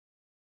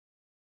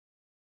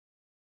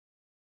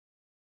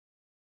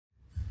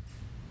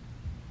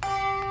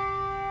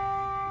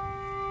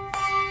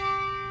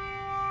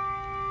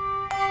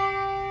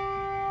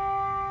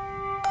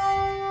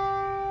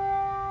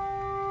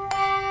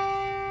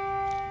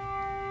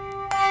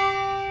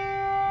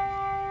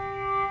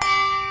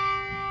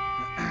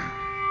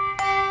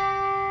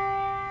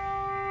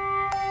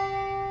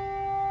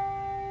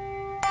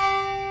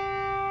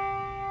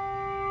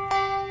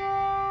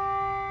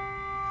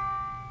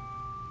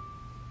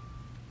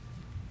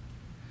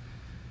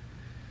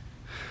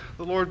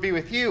The Lord be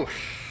with you.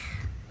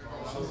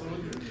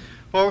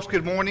 Folks,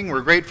 good morning.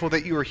 We're grateful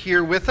that you are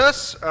here with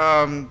us.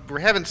 We're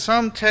having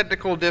some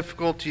technical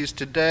difficulties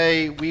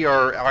today.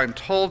 I'm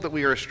told that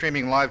we are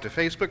streaming live to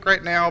Facebook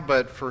right now,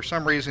 but for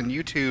some reason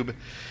YouTube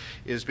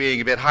is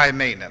being a bit high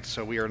maintenance,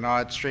 so we are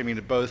not streaming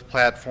to both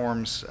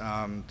platforms.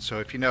 So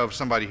if you know of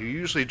somebody who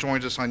usually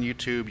joins us on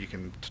YouTube, you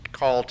can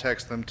call,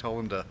 text them, tell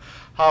them to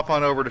hop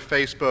on over to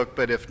Facebook.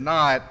 But if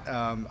not,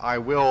 I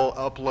will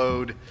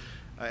upload,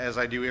 as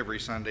I do every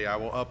Sunday, I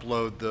will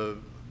upload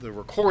the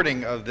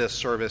recording of this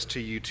service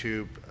to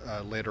YouTube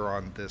later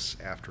on this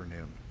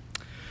afternoon.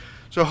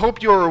 So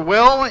hope you are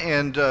well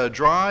and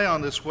dry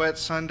on this wet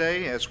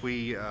Sunday as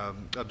we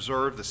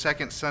observe the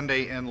second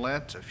Sunday in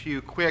Lent. A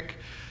few quick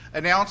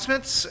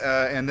announcements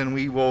and then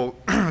we will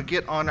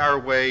get on our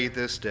way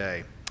this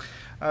day.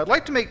 I'd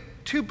like to make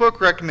two book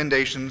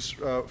recommendations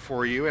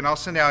for you, and I'll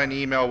send out an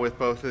email with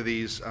both of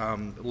these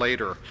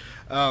later.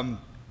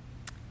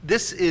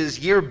 This is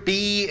year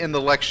B in the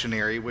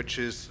lectionary, which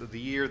is the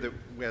year that,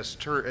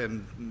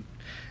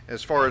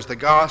 as far as the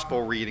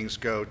gospel readings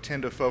go,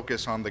 tend to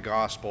focus on the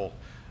Gospel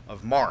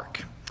of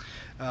Mark.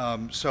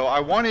 So I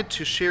wanted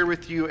to share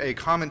with you a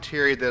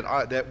commentary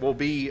that will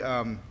be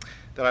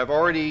that I've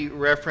already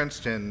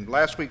referenced in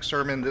last week's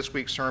sermon, this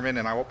week's sermon,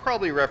 and I will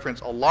probably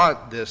reference a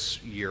lot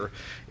this year.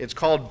 It's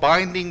called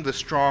 "Binding the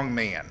Strong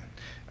Man."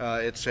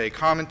 It's a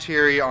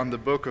commentary on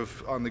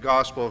the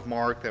Gospel of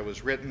Mark that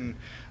was written.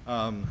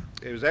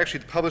 It was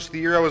actually published the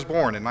year I was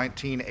born, in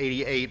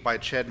 1988, by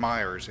Ched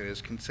Myers, and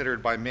is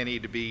considered by many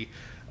to be,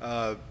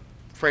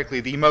 frankly,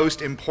 the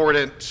most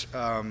important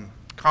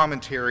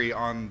commentary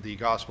on the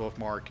Gospel of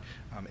Mark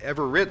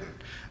ever written.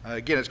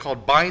 Again, it's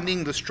called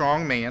 "Binding the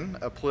Strong Man,"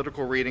 a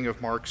political reading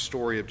of Mark's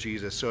story of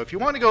Jesus. So if you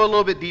want to go a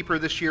little bit deeper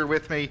this year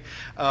with me,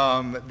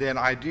 then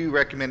I do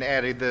recommend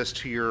adding this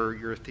to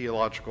your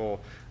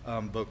theological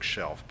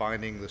bookshelf,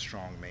 "Binding the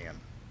Strong Man."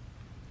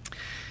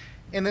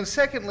 And then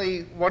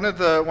secondly, one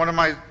of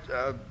my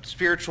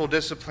spiritual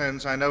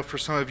disciplines, I know for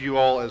some of you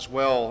all as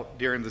well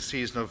during the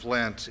season of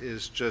Lent,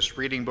 is just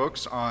reading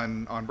books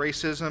on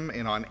racism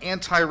and on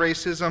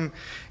anti-racism.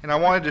 And I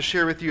wanted to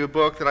share with you a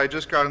book that I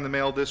just got in the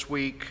mail this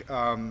week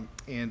and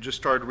just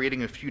started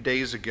reading a few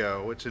days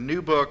ago. It's a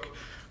new book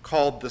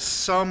called "The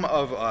Sum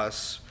of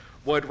Us: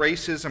 What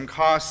Racism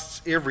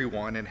Costs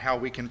Everyone and How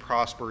We Can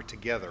Prosper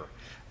Together"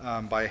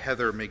 by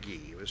Heather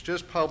McGee. It was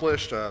just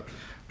published.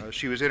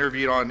 She was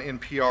interviewed on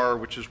NPR,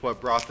 which is what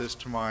brought this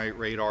to my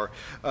radar.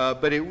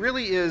 But it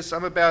really is,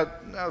 I'm about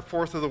a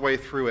fourth of the way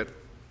through it.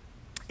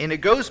 And it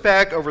goes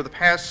back over the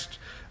past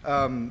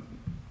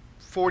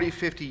 40,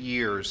 50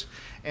 years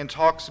and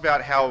talks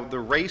about how the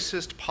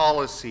racist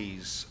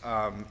policies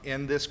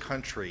in this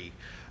country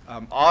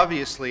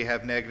obviously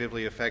have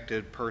negatively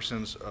affected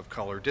persons of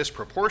color,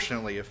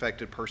 disproportionately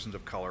affected persons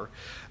of color,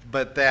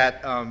 but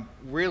that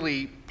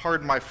really,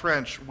 pardon my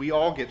French, we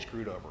all get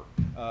screwed over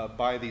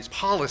by these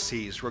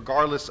policies,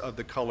 regardless of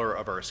the color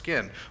of our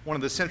skin. One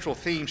of the central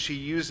themes she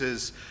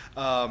uses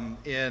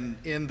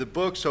in the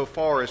book so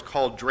far is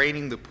called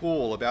 "Draining the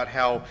Pool," about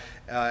how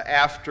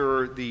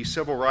after the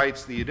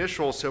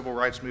initial civil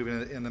rights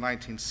movement in the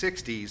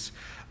 1960s,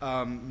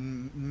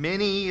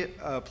 many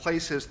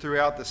places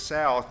throughout the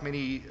South,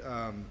 many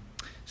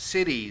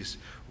cities,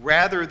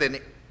 rather than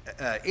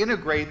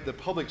integrate the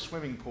public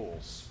swimming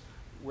pools,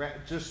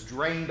 just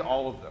drained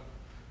all of them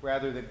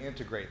rather than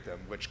integrate them,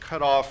 which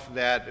cut off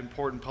that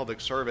important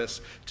public service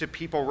to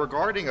people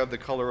regarding of the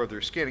color of their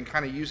skin, and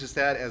kind of uses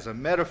that as a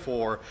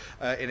metaphor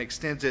and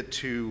extends it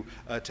to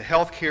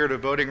health care, to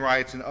voting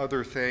rights and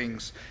other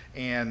things,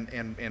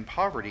 and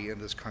poverty in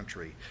this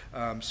country.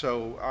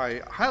 So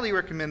I highly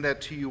recommend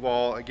that to you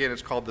all. Again,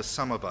 it's called "The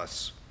Sum of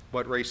Us: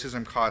 What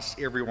Racism Costs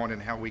Everyone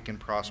and How We Can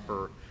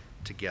Prosper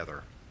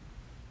Together."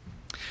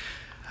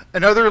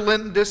 Another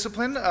Lenten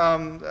discipline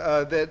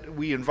that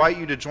we invite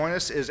you to join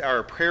us is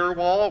our prayer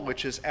wall,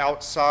 which is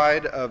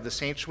outside of the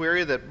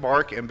sanctuary that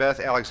Mark and Beth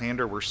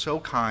Alexander were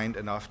so kind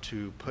enough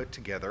to put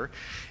together.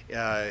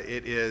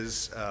 It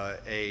is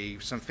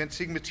some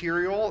fencing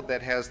material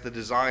that has the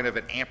design of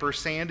an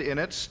ampersand in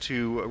it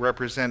to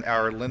represent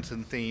our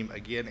Lenten theme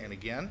again and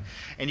again.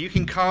 And you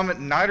can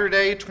come night or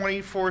day,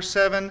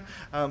 24/7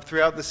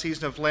 throughout the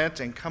season of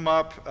Lent, and come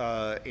up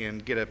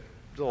and get a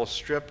little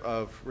strip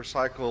of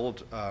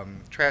recycled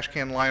trash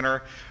can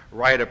liner,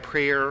 write a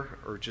prayer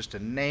or just a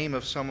name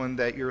of someone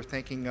that you're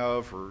thinking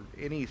of or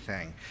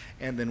anything,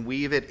 and then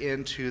weave it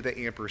into the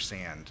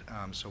ampersand.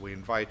 So we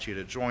invite you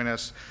to join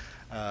us.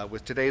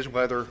 With today's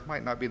weather,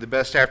 might not be the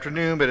best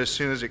afternoon, but as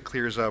soon as it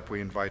clears up, we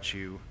invite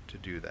you to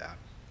do that.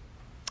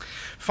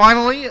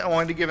 Finally, I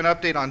wanted to give an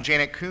update on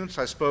Janet Kuntz.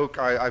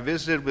 I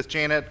visited with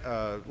Janet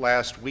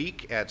last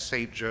week at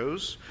St.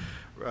 Joe's.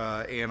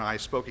 And I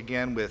spoke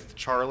again with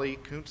Charlie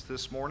Kuntz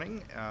this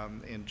morning,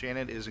 and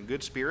Janet is in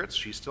good spirits.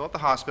 She's still at the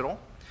hospital,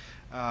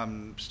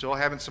 still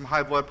having some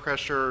high blood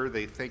pressure.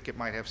 They think it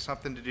might have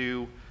something to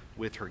do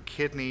with her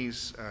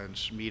kidneys, and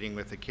she's meeting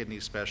with a kidney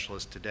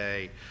specialist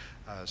today.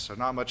 So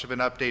not much of an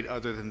update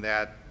other than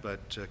that,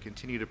 but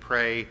continue to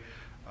pray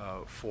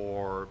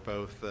for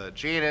both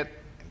Janet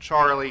and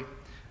Charlie,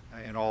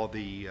 and all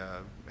the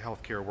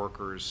healthcare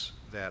workers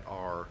that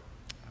are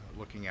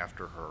looking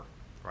after her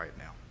right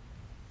now.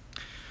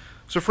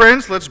 So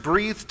friends, let's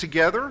breathe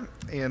together,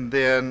 and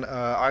then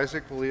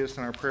Isaac will lead us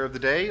in our prayer of the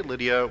day.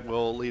 Lydia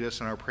will lead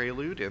us in our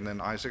prelude, and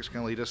then Isaac's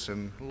going to lead us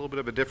in a little bit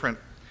of a different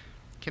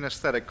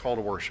kinesthetic call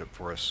to worship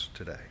for us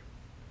today.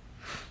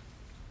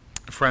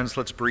 Friends,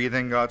 let's breathe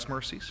in God's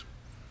mercies.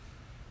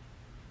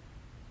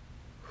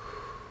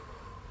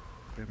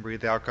 And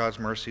breathe out God's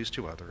mercies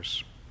to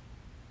others.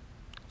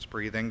 Let's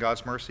breathe in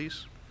God's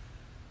mercies.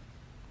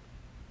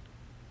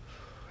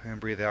 And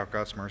breathe out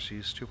God's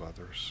mercies to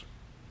others.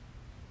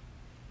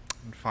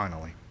 And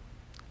finally,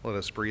 let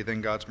us breathe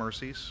in God's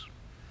mercies.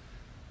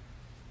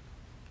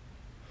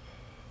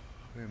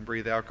 And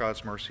breathe out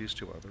God's mercies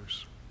to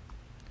others.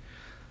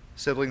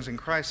 Siblings in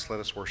Christ, let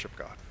us worship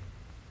God.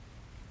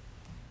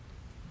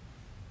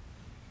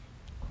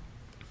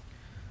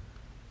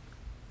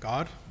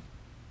 God,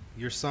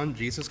 your Son,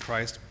 Jesus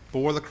Christ,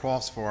 bore the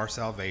cross for our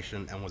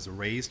salvation and was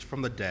raised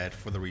from the dead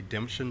for the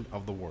redemption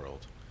of the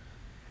world.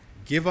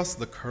 Give us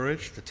the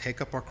courage to take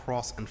up our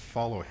cross and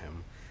follow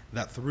him,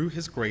 that through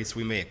his grace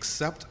we may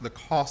accept the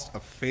cost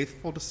of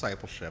faithful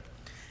discipleship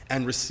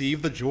and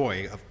receive the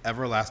joy of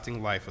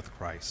everlasting life with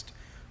Christ,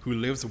 who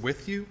lives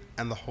with you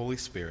and the Holy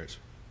Spirit,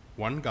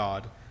 one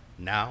God,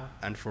 now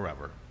and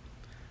forever.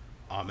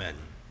 Amen.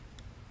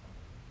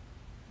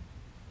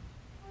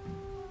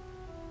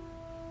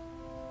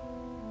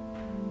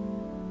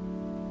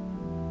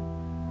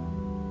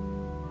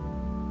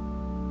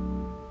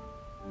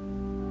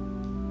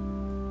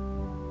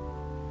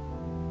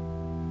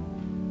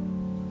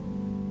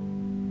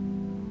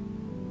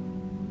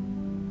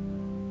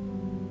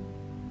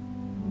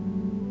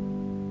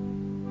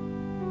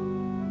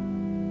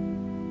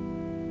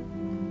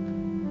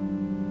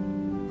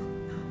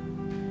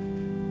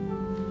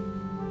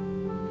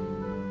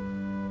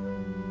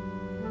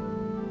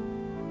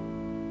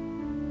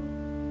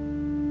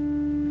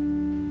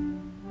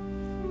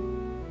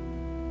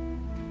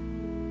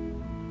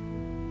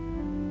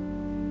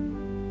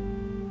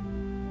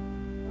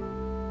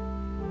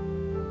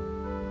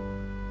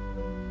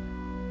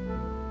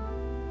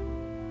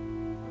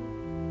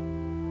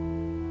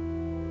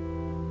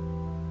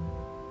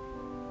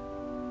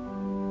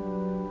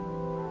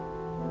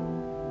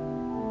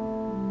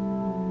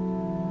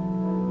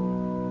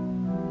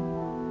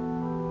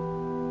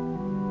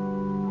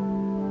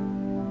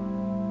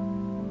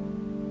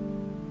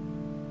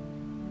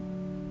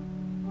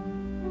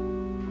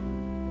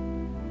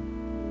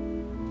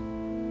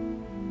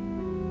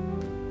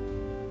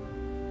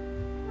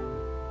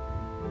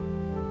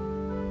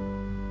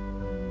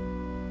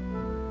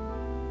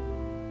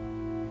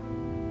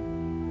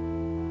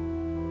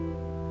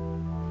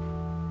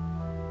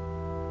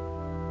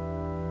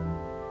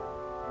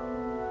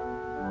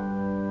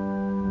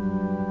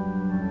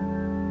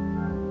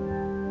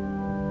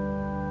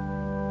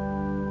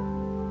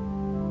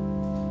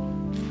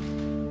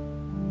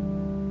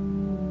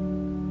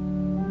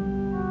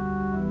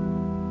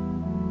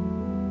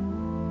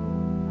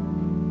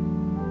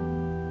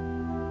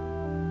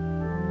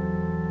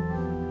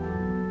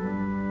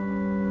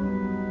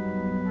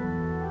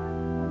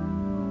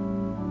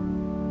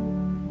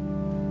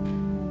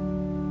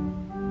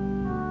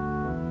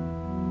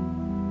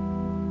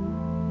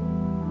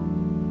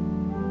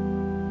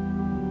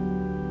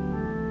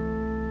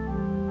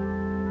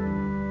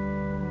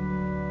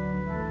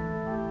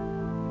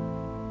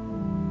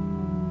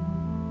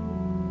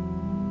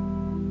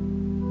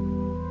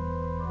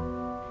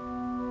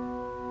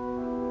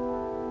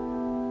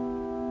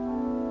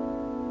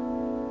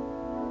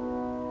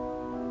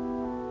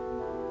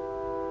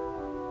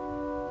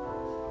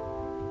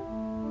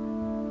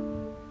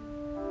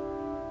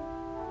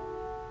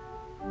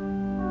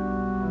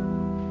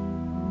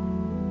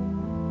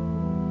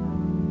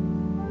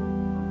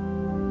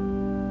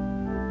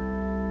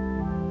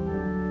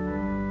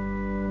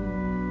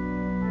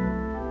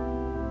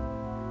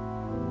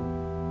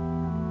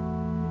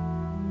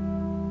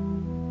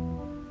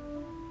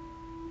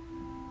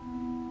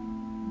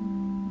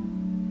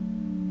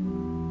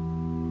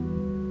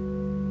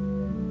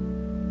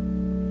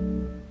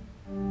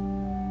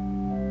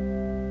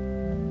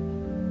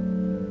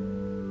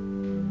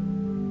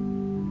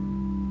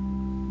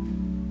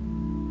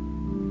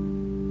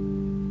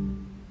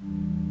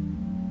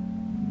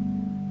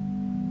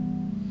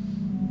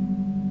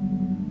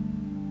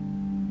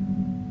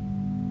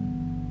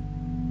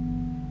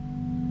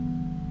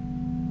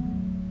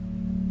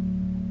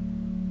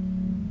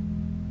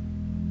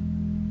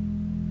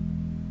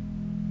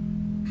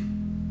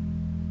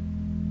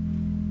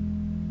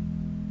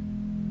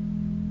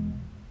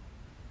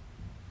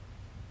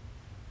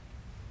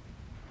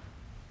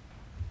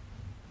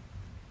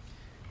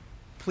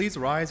 Please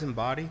rise in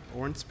body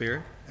or in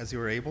spirit as you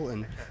are able,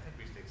 and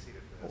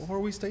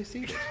or we stay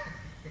seated.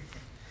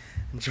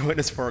 Join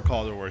us for our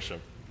call to worship.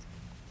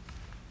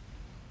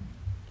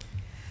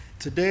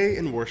 Today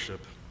in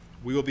worship,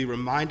 we will be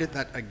reminded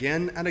that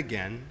again and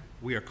again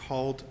we are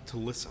called to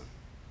listen.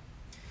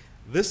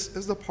 This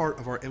is the part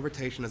of our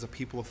invitation as a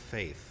people of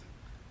faith,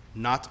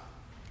 not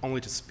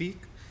only to speak,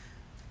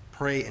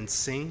 pray, and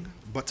sing,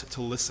 but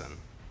to listen.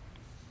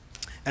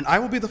 And I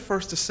will be the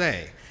first to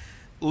say,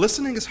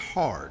 listening is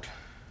hard.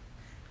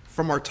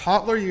 From our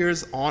toddler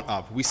years on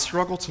up, we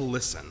struggle to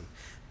listen,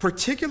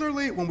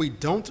 particularly when we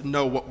don't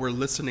know what we're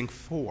listening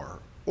for,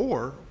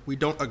 or we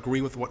don't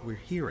agree with what we're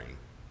hearing.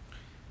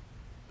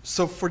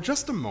 So for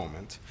just a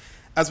moment,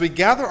 as we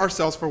gather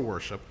ourselves for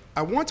worship,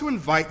 I want to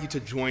invite you to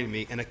join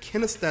me in a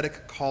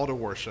kinesthetic call to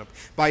worship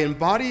by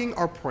embodying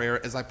our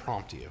prayer as I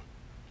prompt you.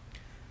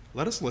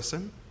 Let us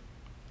listen.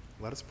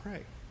 Let us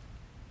pray.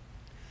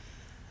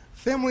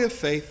 Family of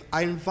faith,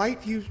 I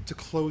invite you to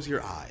close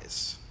your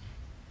eyes.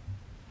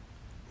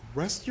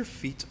 Rest your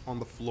feet on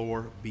the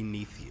floor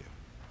beneath you.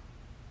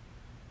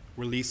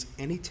 Release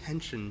any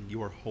tension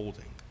you are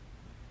holding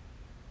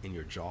in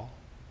your jaw,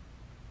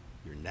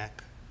 your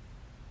neck,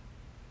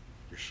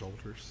 your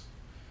shoulders,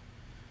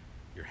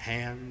 your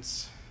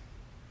hands,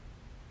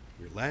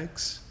 your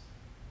legs,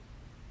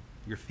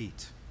 your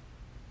feet.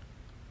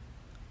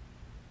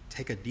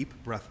 Take a deep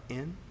breath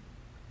in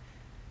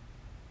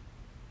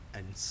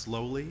and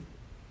slowly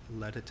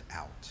let it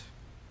out.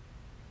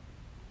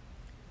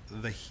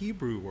 The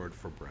Hebrew word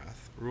for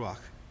breath, ruach,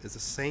 is the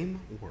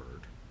same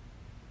word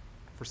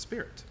for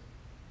spirit.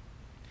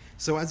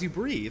 So as you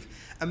breathe,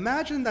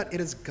 imagine that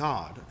it is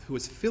God who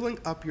is filling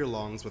up your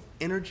lungs with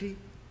energy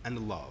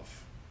and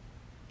love.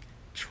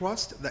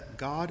 Trust that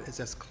God is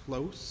as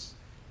close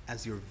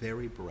as your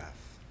very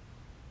breath.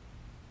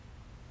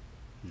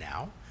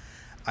 Now,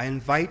 I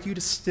invite you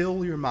to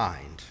still your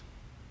mind.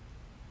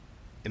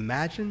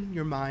 Imagine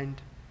your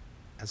mind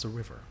as a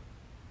river.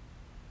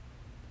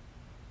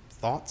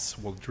 Thoughts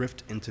will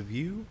drift into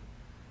view.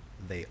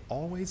 They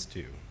always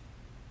do.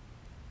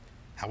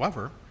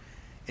 However,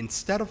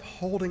 instead of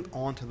holding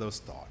on to those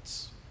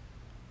thoughts,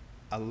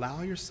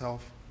 allow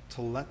yourself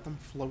to let them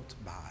float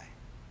by.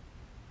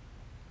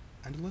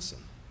 And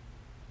listen.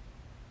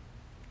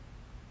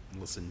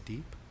 Listen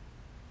deep.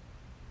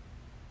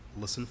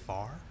 Listen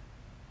far.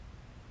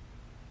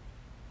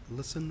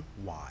 Listen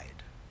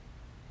wide.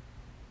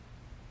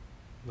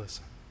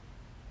 Listen.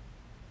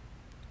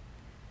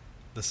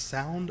 The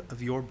sound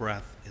of your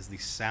breath is the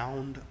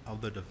sound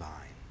of the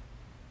divine.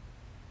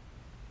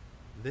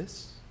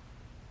 This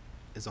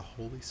is a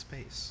holy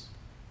space.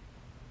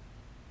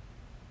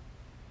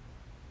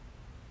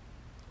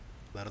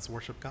 Let us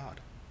worship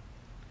God.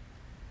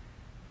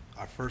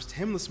 Our first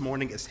hymn this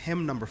morning is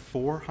hymn number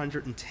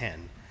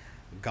 410,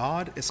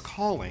 God is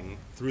Calling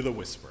Through the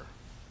Whisper.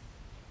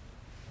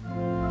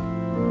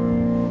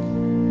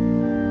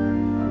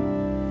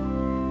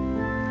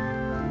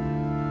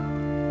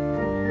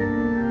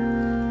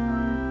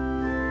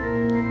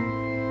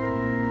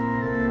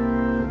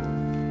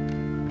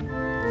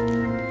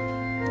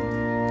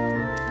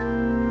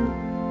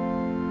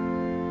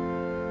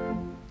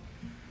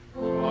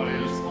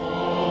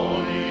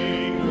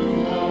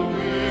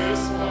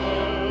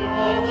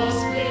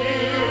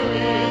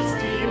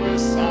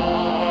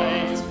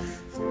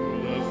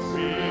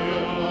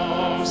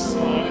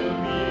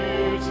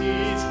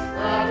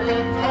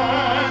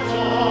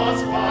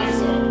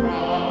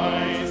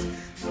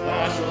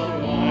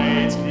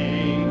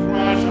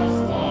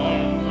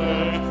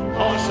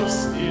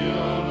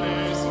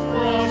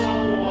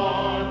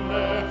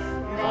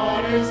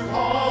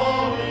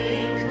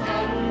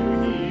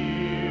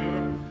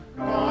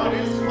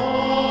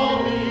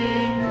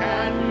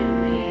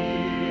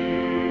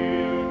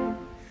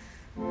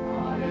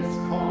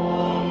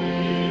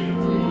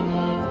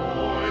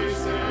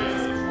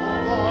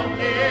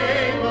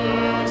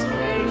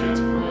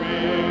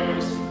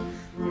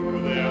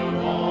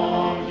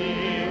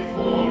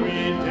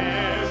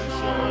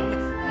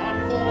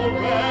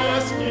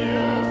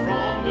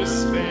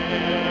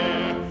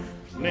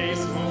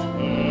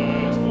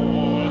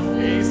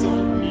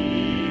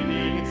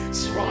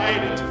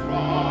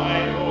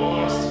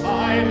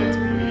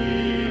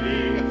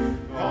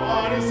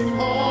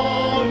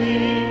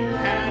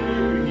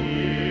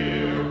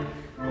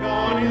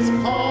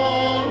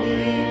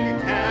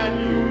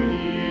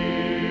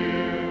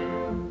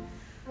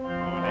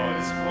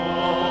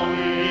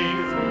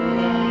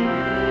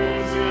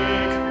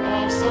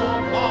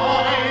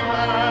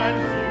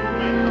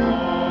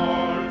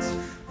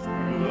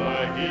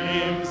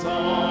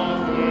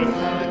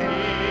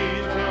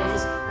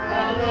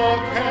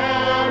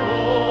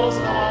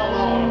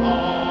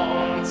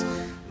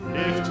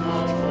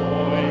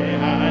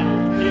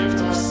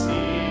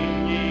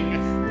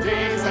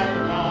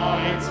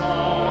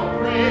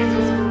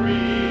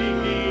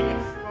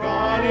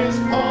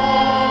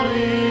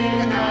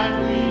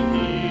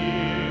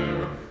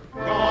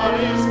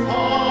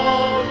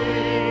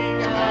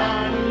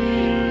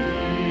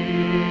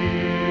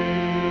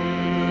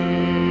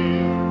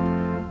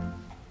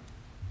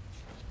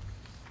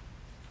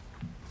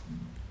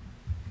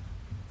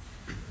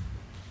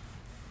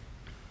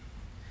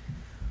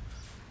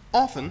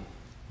 Often,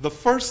 the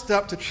first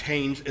step to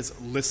change is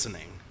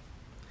listening.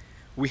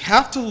 We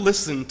have to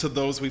listen to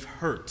those we've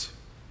hurt.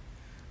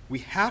 We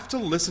have to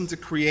listen to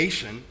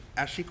creation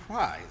as she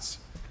cries.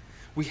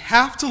 We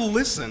have to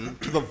listen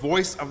to the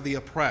voice of the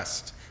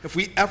oppressed if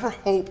we ever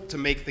hope to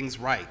make things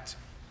right.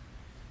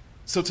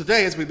 So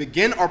today, as we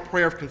begin our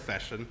prayer of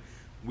confession,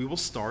 we will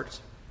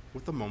start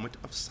with a moment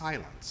of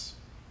silence,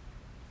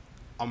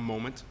 a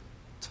moment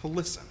to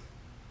listen.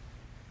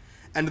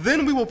 And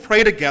then we will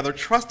pray together,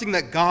 trusting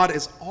that God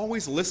is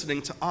always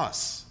listening to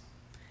us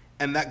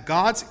and that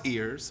God's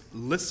ears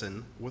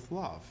listen with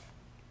love.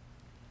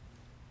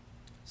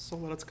 So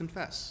let us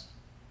confess.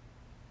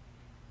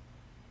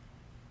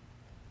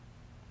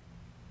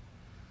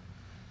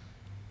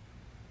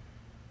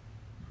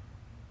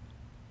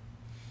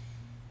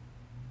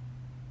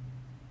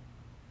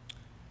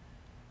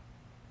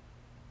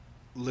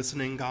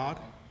 Listening, God,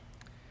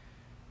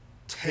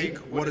 take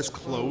what is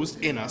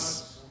closed in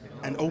us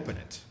and open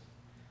it.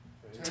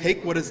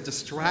 Take what is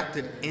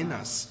distracted in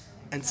us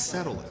and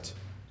settle it.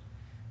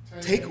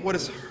 Take what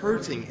is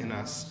hurting in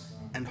us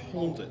and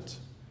hold it.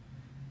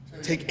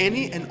 Take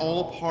any and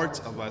all parts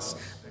of us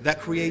that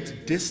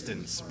create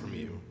distance from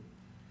you.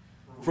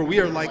 For we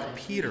are like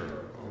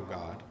Peter, O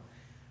God.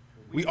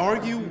 We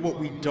argue what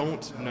we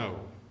don't know.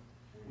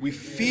 We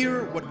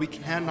fear what we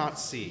cannot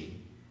see.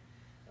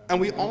 And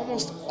we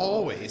almost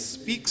always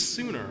speak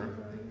sooner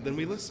than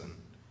we listen.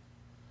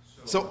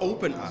 So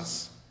open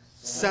us,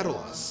 settle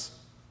us,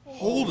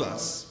 hold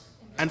us,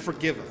 and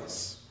forgive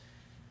us.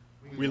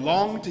 We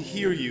long to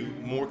hear you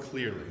more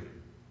clearly.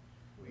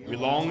 We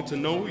long to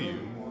know you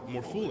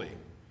more fully.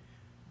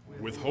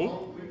 With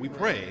hope, we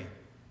pray,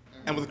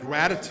 and with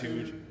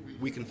gratitude,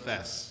 we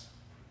confess.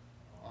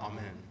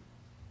 Amen.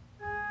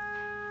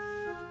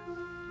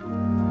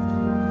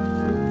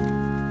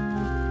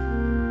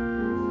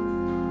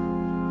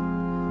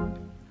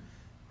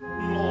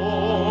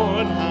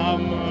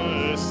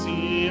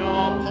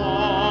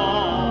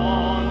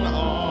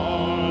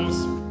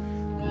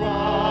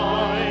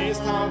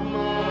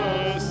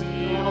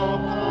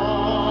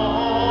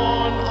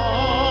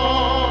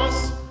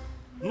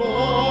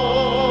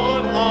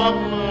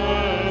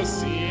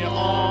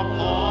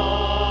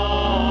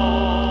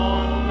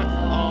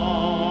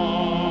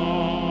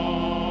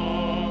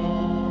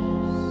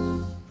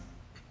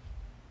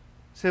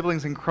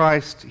 Siblings in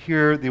Christ,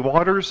 hear the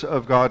waters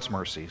of God's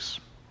mercies.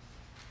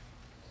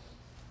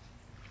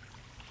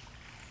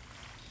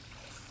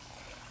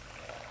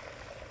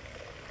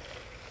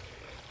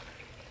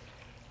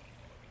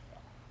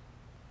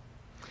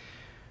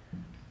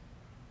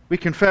 We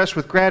confess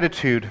with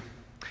gratitude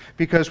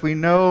because we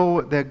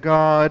know that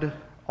God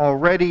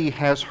already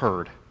has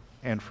heard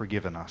and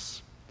forgiven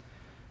us.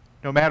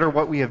 No matter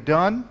what we have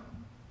done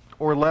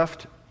or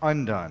left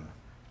undone,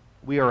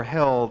 we are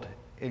held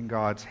in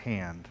God's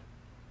hand.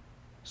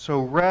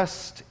 So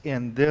rest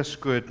in this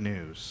good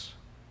news.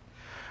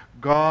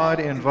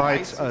 God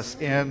invites us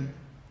in.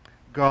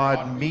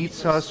 God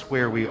meets us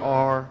where we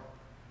are.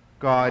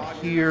 God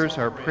hears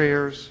our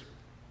prayers.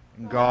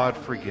 And God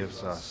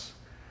forgives us.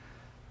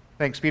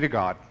 Thanks be to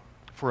God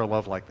for a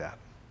love like that.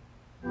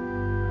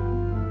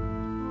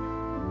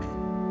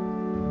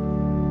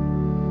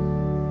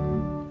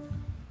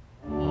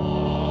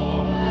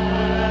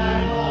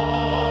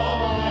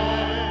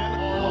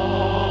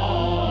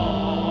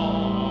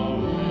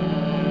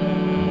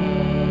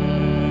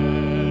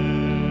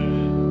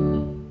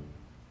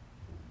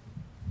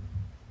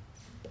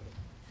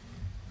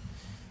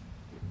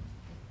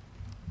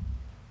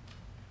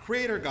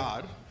 Creator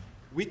God,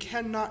 we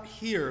cannot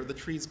hear the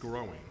trees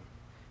growing,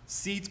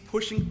 seeds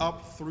pushing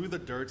up through the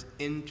dirt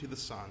into the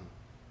sun.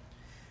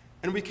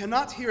 And we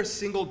cannot hear a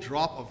single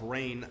drop of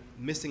rain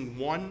missing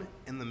one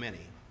in the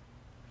many.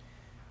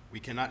 We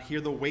cannot hear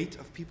the weight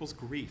of people's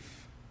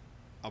grief,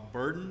 a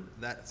burden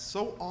that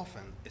so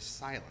often is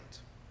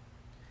silent.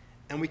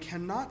 And we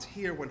cannot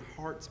hear when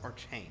hearts are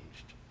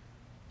changed.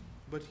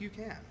 But you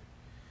can.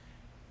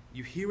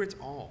 You hear it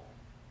all.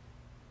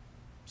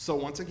 So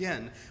once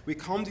again, we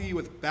come to you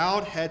with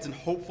bowed heads and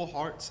hopeful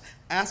hearts,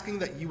 asking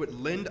that you would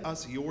lend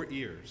us your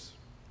ears.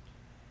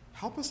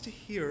 Help us to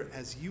hear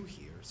as you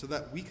hear, so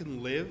that we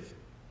can live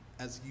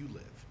as you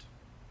lived.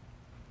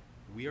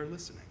 We are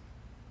listening.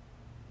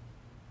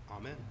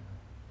 Amen.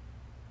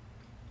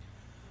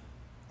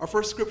 Our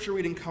first scripture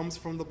reading comes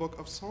from the book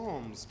of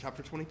Psalms,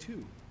 chapter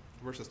 22,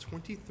 verses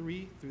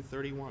 23 through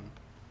 31.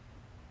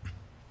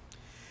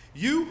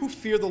 You who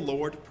fear the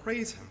Lord,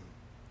 praise him.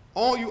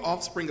 All you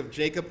offspring of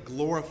Jacob,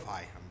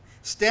 glorify him.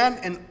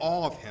 Stand in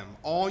awe of him,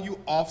 all you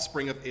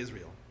offspring of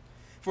Israel.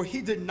 For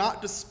he did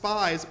not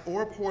despise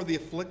or abhor the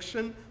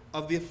affliction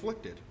of the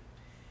afflicted.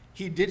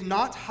 He did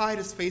not hide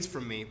his face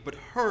from me, but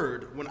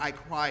heard when I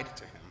cried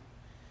to him.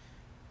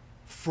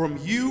 From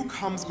you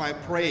comes my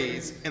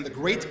praise in the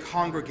great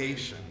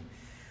congregation.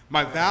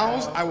 My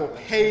vows I will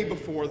pay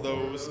before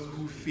those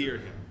who fear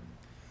him.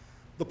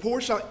 The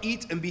poor shall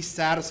eat and be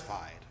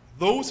satisfied.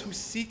 Those who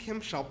seek him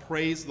shall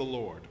praise the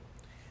Lord.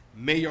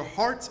 May your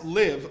hearts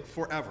live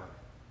forever.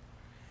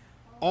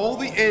 All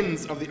the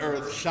ends of the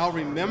earth shall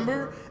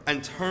remember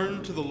and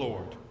turn to the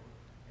Lord,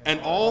 and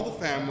all the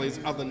families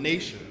of the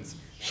nations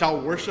shall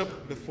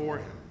worship before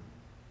him.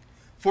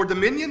 For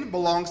dominion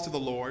belongs to the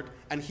Lord,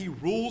 and he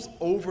rules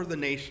over the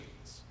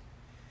nations.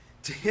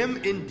 To him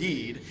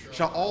indeed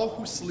shall all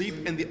who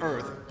sleep in the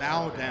earth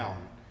bow down.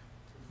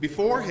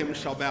 Before him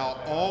shall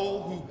bow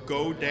all who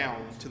go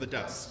down to the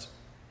dust,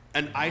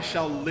 and I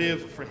shall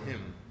live for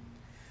him.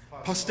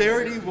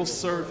 Posterity will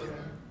serve him.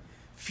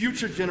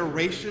 Future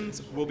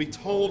generations will be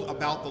told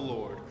about the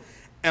Lord,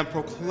 and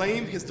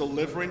proclaim his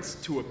deliverance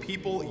to a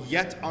people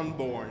yet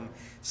unborn,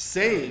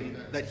 saying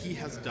that he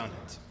has done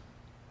it.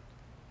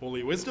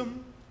 Holy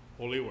wisdom,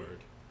 holy word.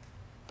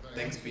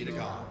 Thanks be to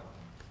God.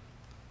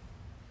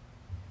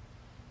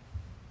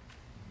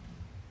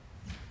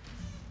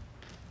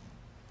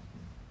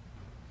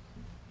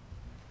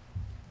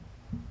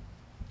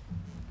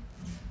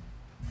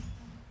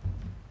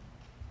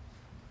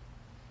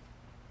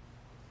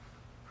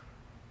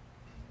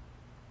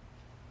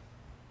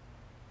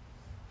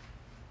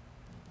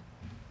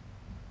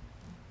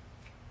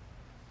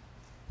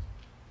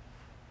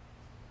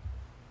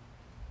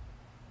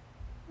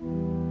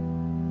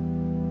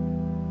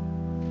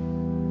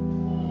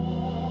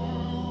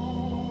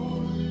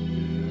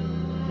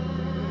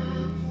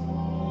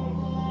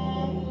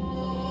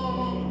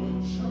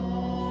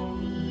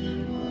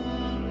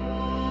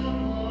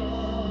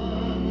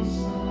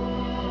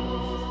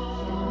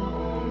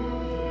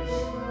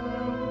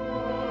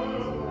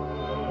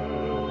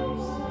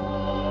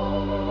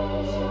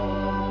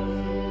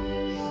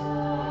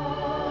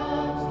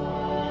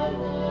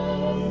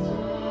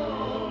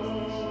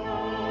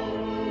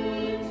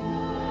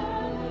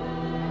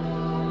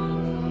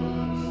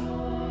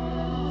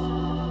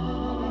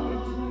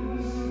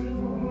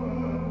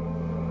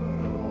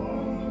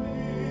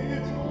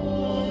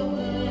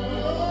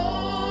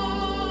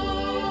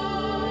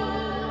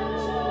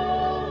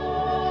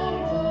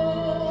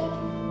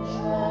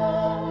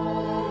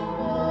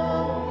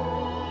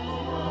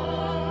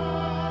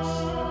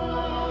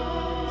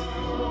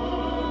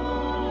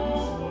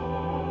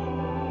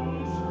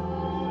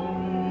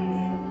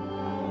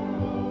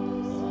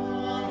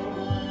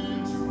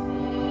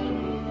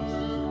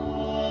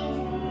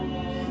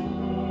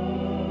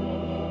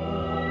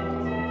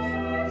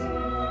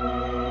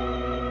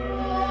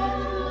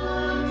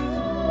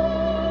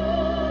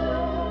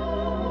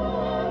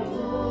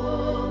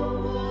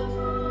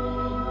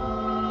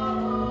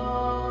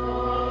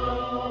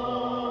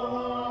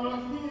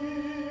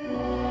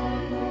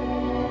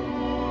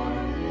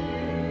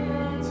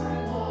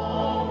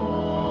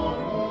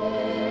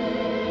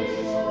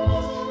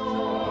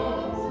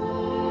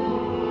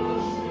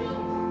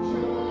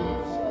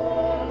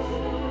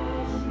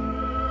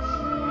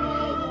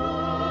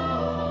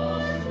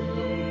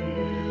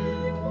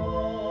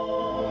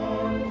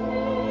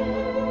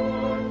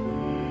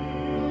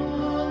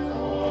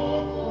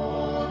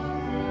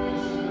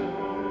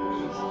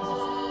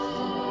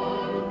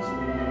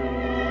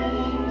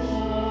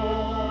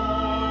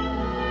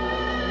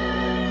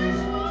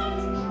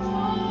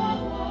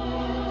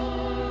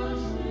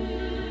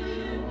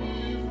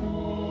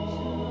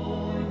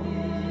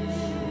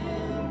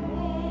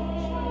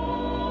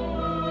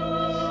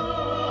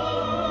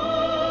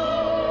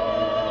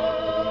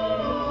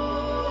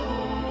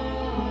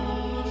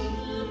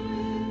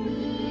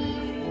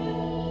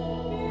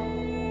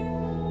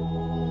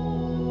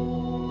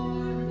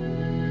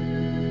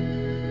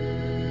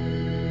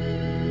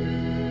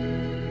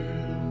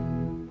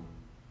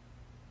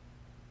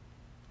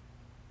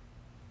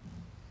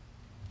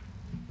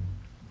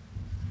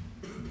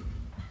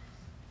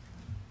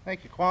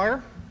 Thank you,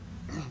 choir,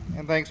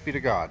 and thanks be to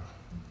God.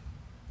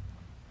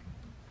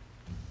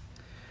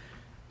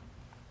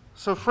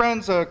 So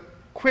friends, a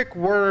quick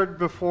word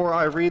before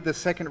I read the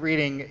second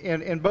reading.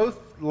 In both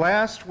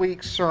last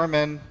week's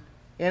sermon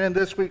and in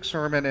this week's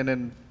sermon and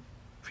in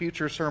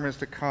future sermons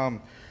to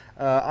come,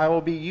 I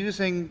will be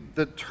using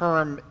the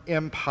term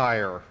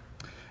empire.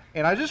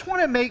 And I just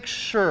want to make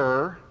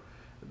sure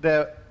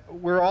that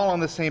we're all on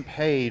the same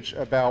page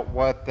about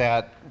what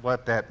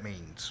that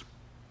means.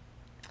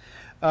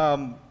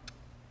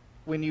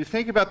 When you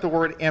think about the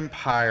word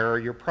empire,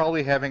 you're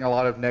probably having a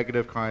lot of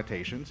negative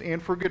connotations,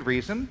 and for good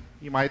reason.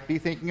 You might be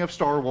thinking of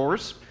Star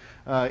Wars.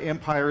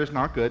 Empire is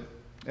not good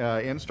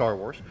in Star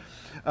Wars.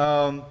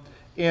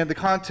 In the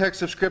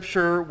context of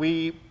Scripture,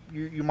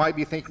 you might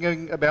be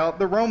thinking about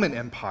the Roman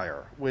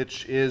Empire,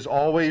 which is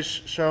always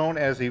shown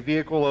as a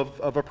vehicle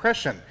of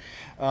oppression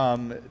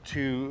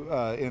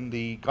in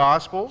the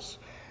Gospels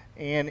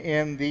and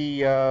in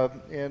the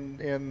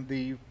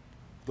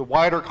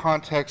wider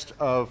context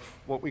of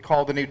what we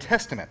call the New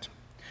Testament.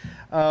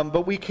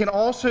 But we can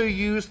also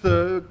use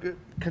the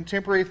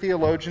contemporary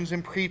theologians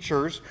and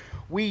preachers,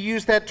 we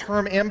use that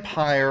term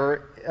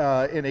empire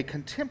in a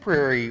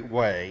contemporary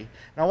way.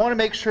 And I want to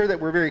make sure that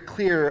we're very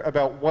clear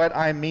about what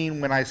I mean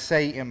when I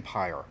say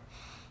empire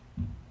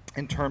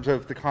in terms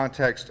of the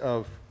context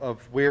of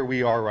where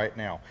we are right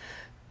now.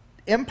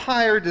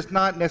 Empire does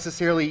not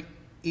necessarily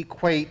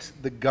equate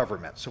the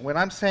government. So when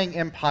I'm saying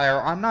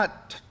empire, I'm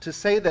not to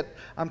say that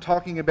I'm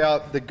talking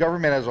about the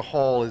government as a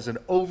whole is an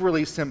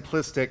overly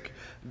simplistic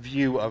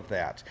view of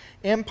that.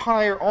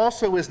 Empire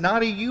also is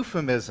not a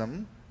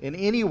euphemism in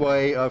any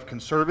way of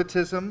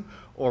conservatism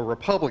or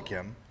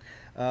Republican.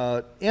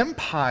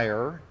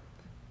 Empire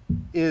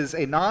is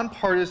a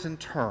nonpartisan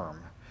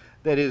term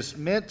that is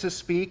meant to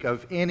speak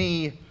of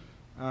any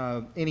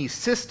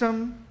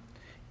system,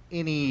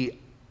 any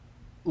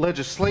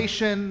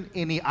legislation,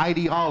 any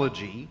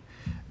ideology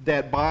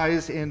that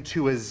buys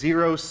into a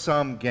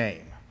zero-sum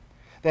game.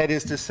 That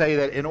is to say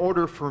that in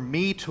order for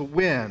me to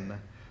win,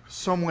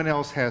 someone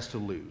else has to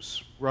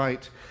lose,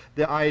 right?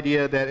 The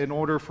idea that in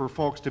order for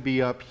folks to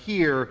be up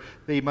here,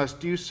 they must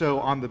do so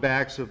on the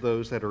backs of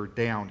those that are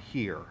down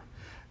here.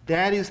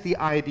 That is the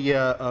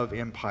idea of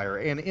empire.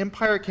 And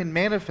empire can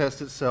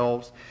manifest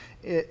itself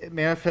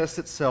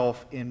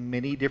in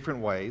many different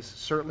ways,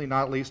 certainly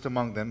not least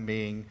among them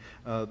being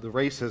the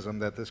racism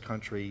that this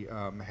country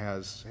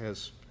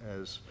has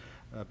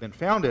been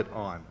founded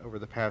on over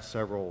the past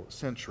several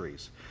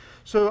centuries.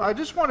 So I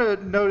just want to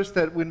notice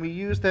that when we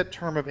use that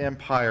term of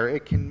empire,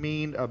 it can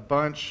mean a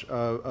bunch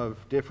of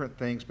different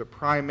things, but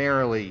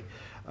primarily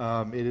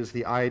it is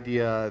the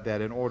idea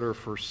that in order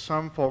for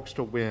some folks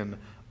to win,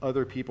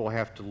 other people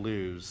have to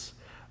lose,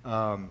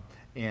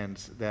 and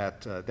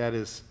that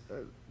is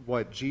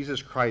what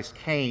Jesus Christ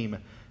came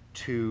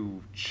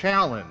to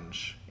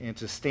challenge and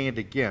to stand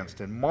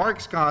against. And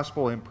Mark's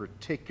gospel in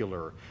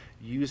particular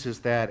uses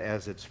that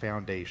as its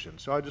foundation.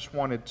 So I just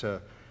wanted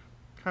to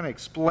kind of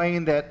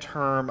explain that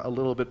term a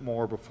little bit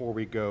more before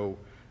we go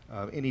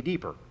any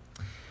deeper.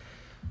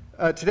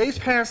 Today's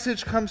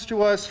passage comes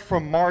to us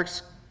from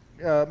Mark's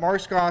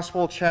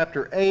gospel,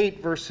 chapter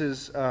 8,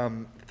 verses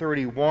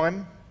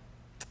 31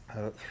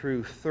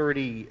 through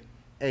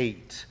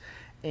 38.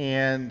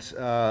 And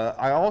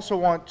I also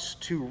want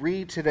to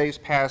read today's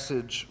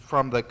passage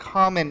from the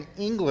Common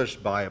English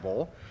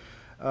Bible.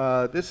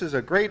 This is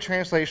a great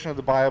translation of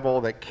the Bible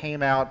that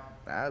came out,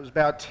 it was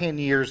about 10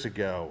 years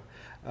ago.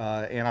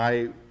 And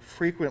I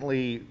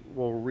frequently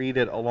will read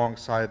it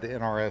alongside the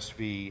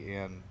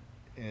NRSV and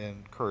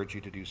encourage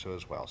you to do so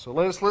as well. So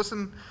let us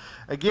listen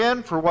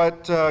again for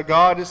what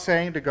God is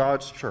saying to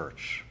God's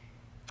church.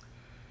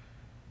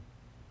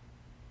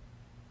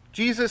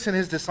 Jesus and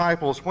his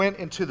disciples went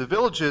into the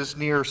villages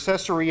near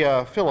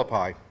Caesarea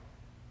Philippi.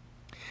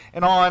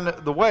 And on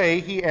the way,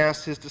 he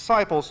asked his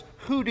disciples,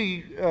 who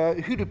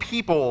do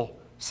people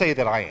say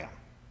that I am?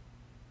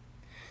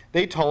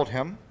 They told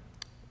him,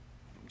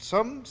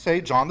 some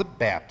say John the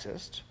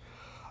Baptist,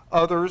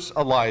 others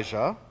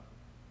Elijah,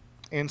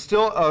 and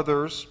still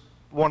others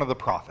one of the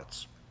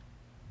prophets.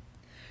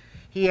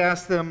 He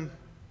asked them,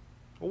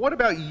 well, what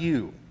about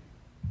you?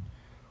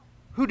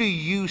 Who do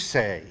you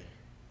say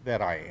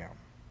that I am?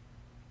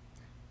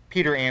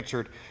 Peter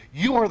answered,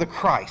 you are the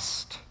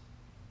Christ.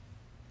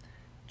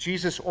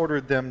 Jesus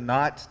ordered them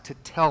not to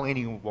tell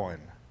anyone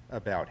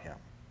about him.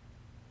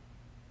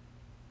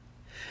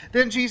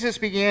 Then Jesus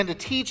began to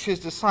teach his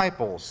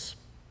disciples,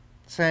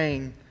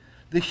 saying,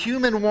 the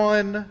human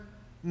one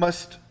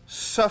must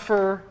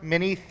suffer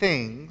many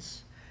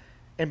things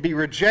and be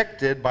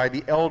rejected by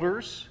the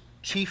elders,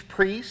 chief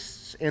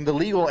priests, and the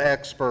legal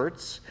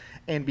experts,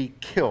 and be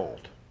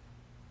killed.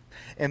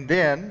 And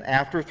then,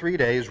 after 3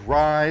 days,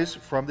 rise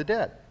from the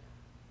dead.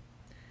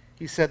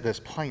 He said this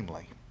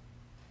plainly.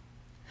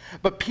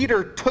 But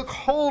Peter took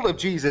hold of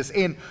Jesus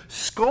and,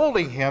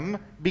 scolding him,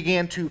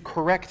 began to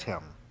correct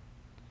him.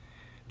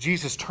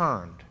 Jesus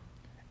turned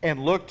and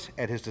looked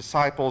at his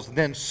disciples,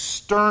 then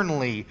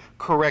sternly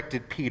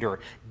corrected Peter.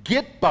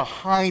 Get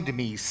behind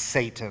me,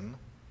 Satan.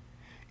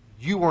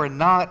 You are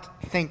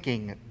not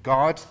thinking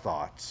God's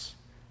thoughts,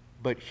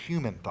 but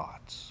human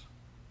thoughts.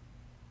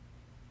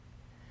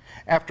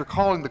 After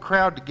calling the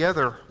crowd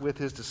together with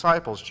his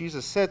disciples,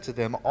 Jesus said to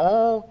them,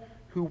 all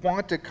who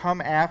want to come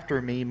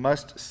after me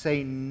must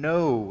say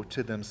no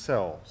to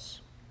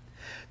themselves.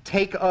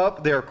 Take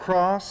up their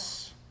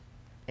cross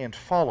and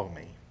follow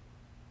me.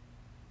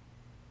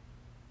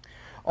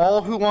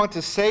 All who want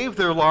to save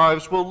their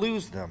lives will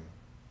lose them.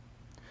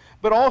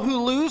 But all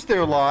who lose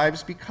their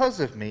lives because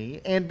of me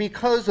and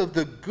because of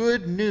the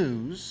good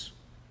news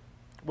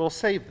will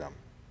save them.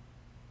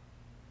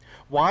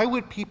 Why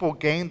would people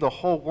gain the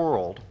whole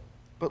world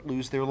but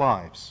lose their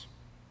lives?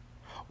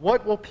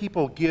 What will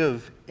people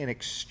give in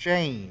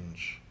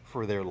exchange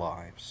for their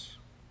lives?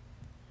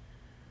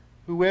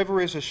 Whoever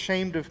is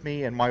ashamed of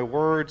me and my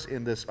words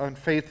in this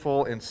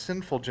unfaithful and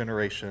sinful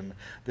generation,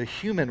 the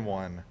human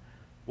one,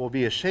 will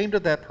be ashamed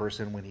of that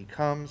person when he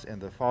comes in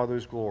the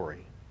Father's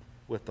glory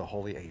with the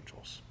holy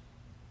angels.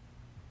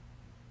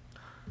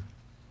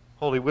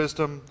 Holy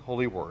wisdom,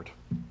 holy word.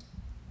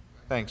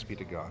 Thanks be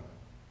to God.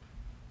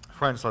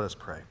 Friends, let us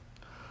pray.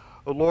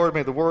 O Lord,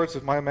 may the words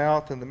of my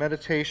mouth and the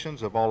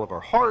meditations of all of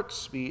our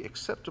hearts be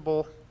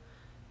acceptable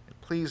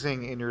and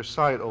pleasing in your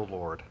sight, O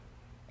Lord,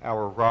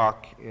 our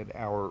rock and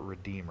our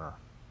Redeemer.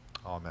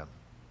 Amen.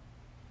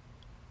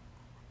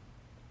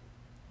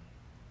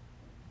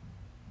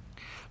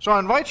 So I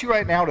invite you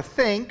right now to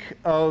think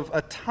of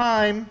a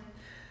time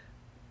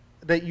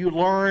that you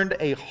learned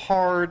a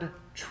hard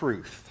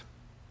truth,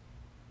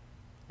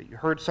 that you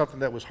heard something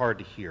that was hard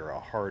to hear, a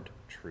hard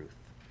truth.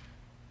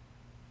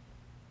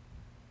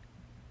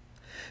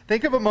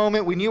 Think of a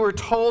moment when you were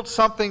told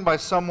something by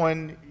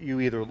someone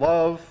you either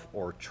love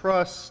or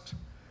trust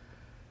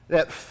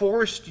that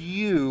forced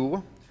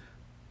you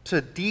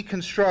to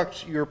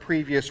deconstruct your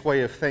previous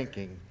way of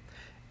thinking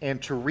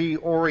and to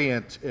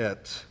reorient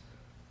it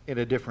in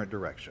a different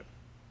direction.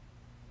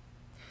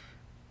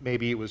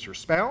 Maybe it was your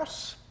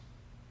spouse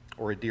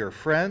or a dear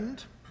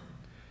friend.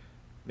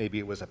 Maybe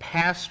it was a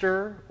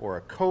pastor or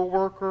a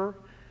coworker,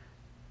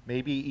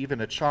 maybe even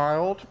a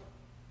child,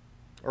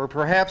 or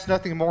perhaps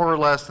nothing more or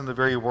less than the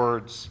very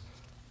words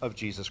of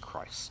Jesus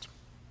Christ.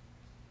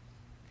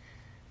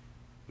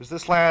 It was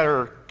this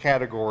latter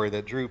category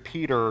that drew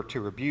Peter to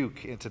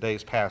rebuke in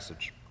today's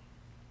passage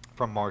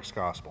from Mark's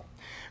Gospel.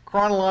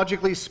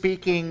 Chronologically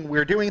speaking,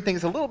 we're doing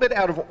things a little bit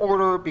out of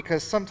order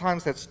because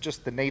sometimes that's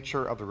just the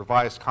nature of the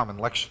Revised Common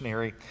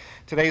Lectionary.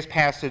 Today's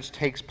passage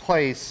takes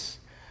place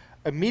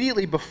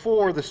immediately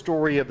before the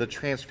story of the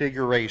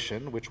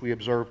Transfiguration, which we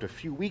observed a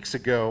few weeks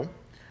ago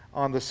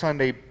on the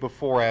Sunday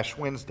before Ash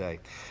Wednesday.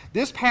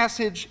 This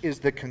passage is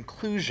the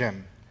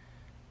conclusion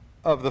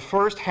of the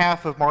first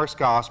half of Mark's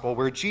Gospel,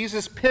 where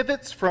Jesus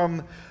pivots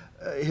from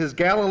his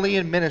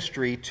Galilean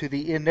ministry to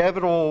the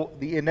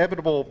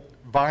inevitable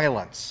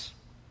violence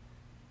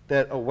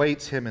that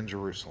awaits him in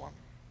Jerusalem.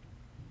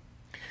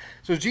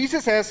 So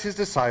Jesus asks his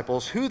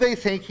disciples who they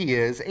think he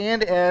is,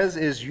 and as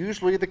is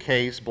usually the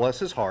case, bless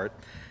his heart,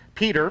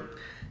 Peter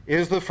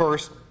is the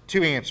first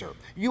to answer.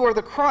 You are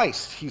the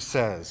Christ, he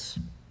says,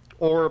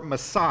 or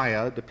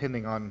Messiah,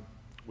 depending on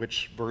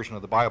which version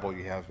of the Bible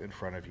you have in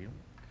front of you.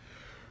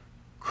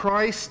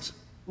 Christ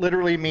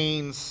literally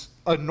means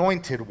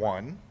anointed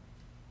one,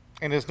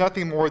 and is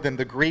nothing more than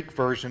the Greek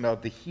version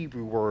of the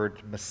Hebrew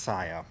word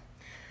Messiah.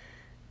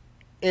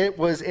 It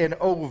was an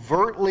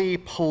overtly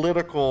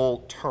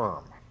political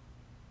term.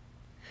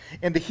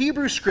 In the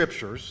Hebrew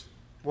Scriptures,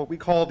 what we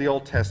call the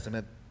Old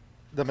Testament,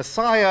 the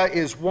Messiah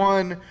is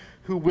one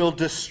who will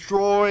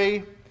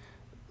destroy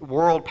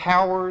world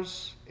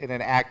powers in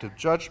an act of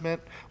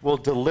judgment, will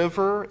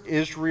deliver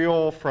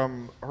Israel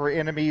from her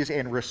enemies,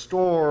 and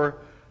restore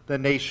the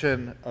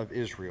nation of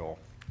Israel.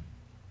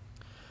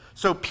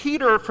 So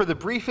Peter, for the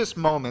briefest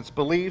moments,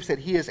 believes that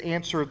he has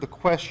answered the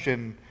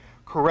question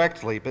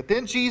correctly, but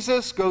then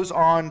Jesus goes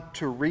on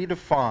to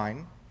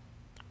redefine,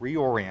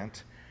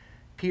 reorient,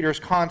 Peter's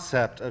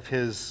concept of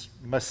his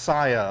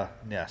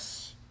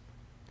Messiah-ness.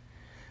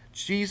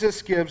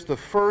 Jesus gives the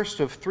first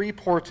of three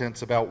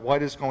portents about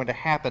what is going to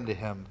happen to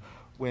him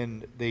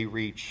when they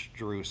reach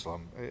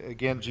Jerusalem.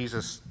 Again,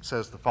 Jesus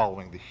says the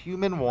following: the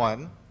human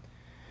one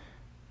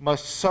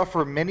must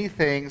suffer many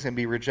things and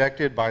be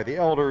rejected by the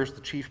elders, the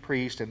chief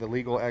priests, and the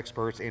legal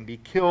experts, and be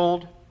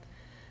killed,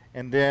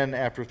 and then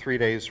after 3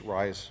 days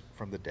rise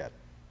from the dead.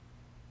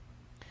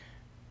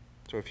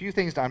 So a few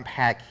things to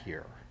unpack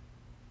here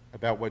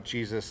about what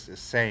Jesus is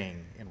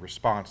saying in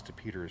response to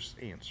Peter's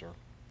answer.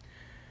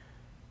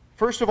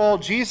 First of all,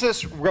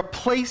 Jesus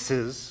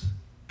replaces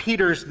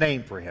Peter's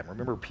name for him.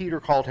 Remember, Peter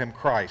called him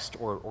Christ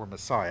or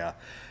Messiah.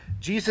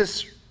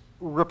 Jesus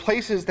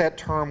replaces that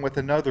term with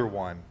another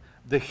one,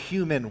 the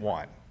human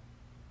one,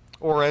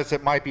 or as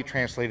it might be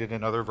translated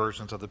in other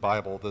versions of the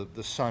Bible,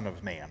 the Son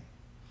of Man.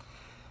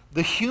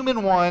 The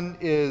human one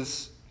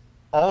is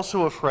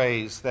also a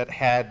phrase that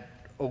had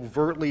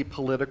overtly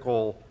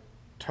political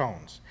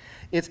tones.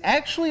 It's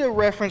actually a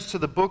reference to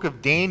the book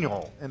of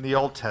Daniel in the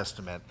Old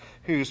Testament,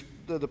 whose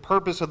the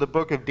purpose of the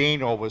book of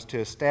Daniel was to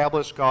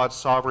establish God's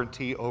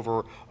sovereignty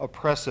over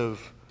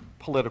oppressive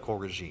political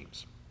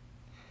regimes.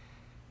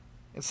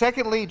 And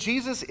secondly,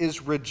 Jesus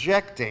is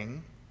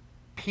rejecting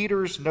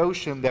Peter's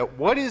notion that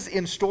what is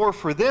in store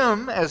for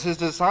them as his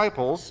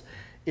disciples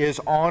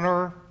is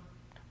honor,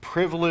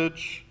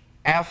 privilege,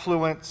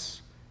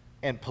 affluence,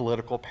 and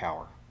political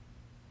power.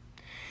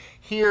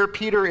 Here,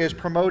 Peter is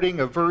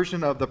promoting a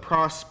version of the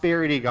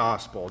prosperity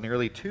gospel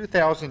nearly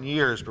 2,000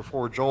 years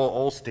before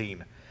Joel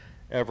Osteen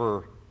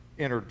ever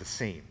entered the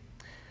scene.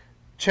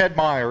 Ched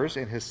Myers,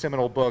 in his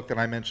seminal book that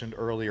I mentioned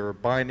earlier,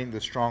 Binding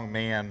the Strong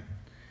Man,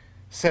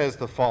 says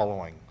the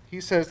following. He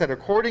says that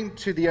according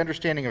to the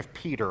understanding of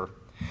Peter,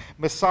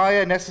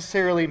 Messiah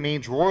necessarily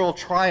means royal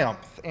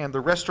triumph and the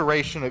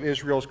restoration of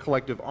Israel's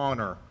collective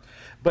honor.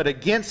 But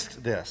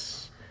against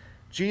this,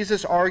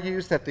 Jesus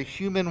argues that the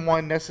human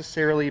one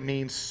necessarily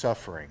means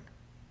suffering.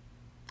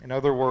 In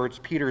other words,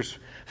 Peter's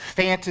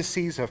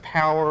fantasies of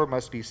power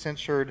must be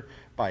censured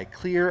by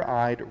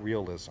clear-eyed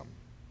realism.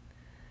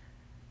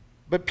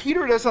 But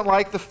Peter doesn't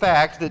like the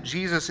fact that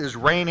Jesus is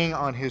raining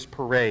on his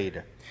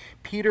parade.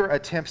 Peter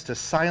attempts to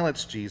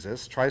silence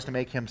Jesus, tries to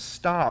make him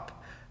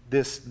stop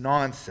this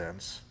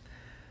nonsense,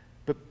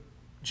 but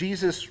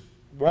Jesus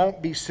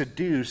won't be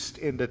seduced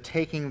into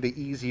taking the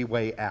easy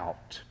way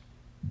out.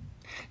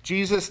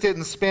 Jesus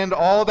didn't spend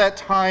all that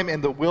time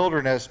in the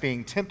wilderness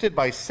being tempted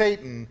by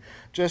Satan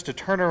just to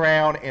turn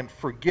around and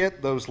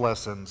forget those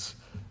lessons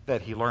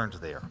that he learned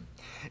there.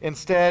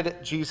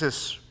 Instead,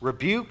 Jesus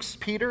rebukes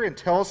Peter and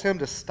tells him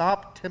to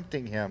stop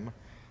tempting him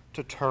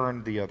to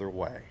turn the other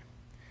way.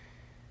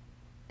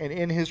 And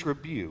in his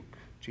rebuke,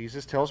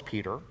 Jesus tells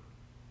Peter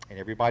and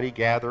everybody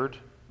gathered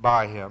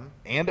by him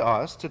and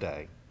us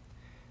today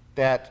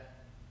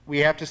that we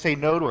have to say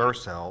no to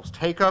ourselves,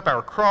 take up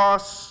our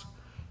cross,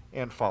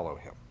 and follow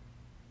him.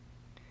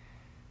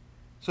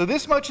 So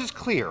this much is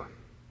clear.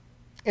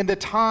 In the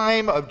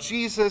time of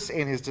Jesus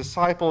and his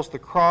disciples, the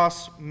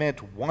cross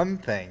meant one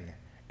thing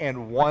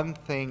and one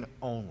thing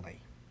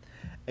only: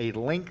 a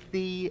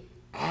lengthy,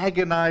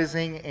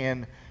 agonizing,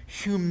 and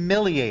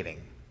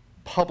humiliating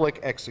public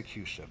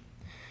execution.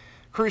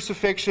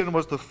 Crucifixion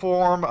was the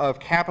form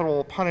of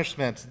capital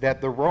punishment that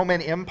the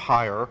Roman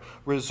Empire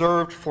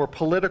reserved for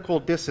political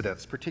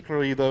dissidents,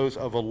 particularly those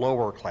of a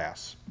lower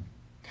class.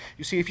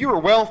 You see, if you were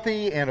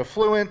wealthy and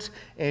affluent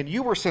and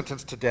you were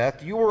sentenced to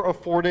death, you were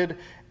afforded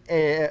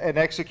an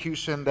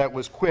execution that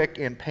was quick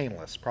and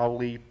painless,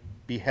 probably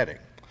beheading.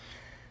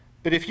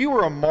 But if you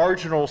were a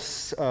marginal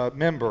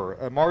member,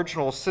 a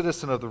marginal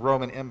citizen of the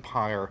Roman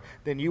Empire,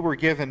 then you were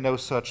given no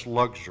such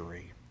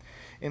luxury.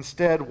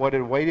 Instead, what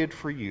had waited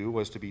for you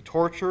was to be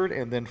tortured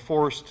and then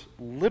forced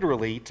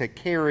literally to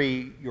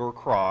carry your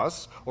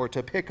cross, or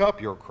to pick up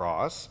your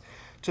cross,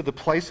 to the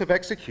place of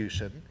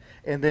execution,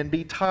 and then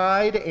be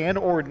tied and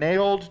or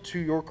nailed to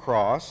your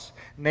cross,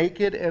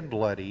 naked and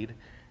bloodied,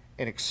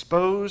 and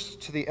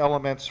exposed to the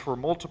elements for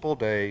multiple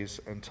days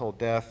until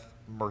death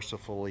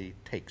mercifully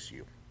takes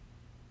you.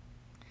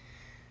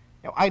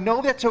 Now, I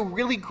know that's a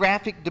really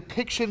graphic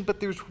depiction, but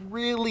there's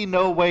really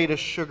no way to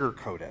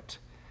sugarcoat it.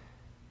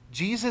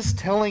 Jesus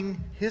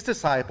telling his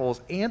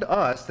disciples and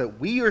us that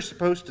we are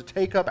supposed to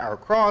take up our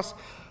cross,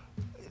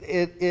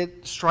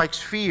 it strikes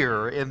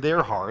fear in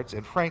their hearts,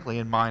 and frankly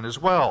in mine as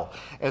well.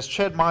 As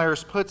Ched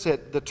Myers puts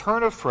it, the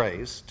turn of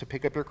phrase, to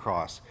pick up your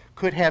cross,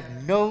 could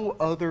have no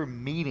other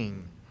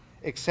meaning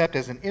except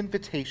as an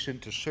invitation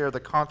to share the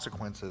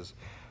consequences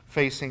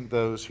facing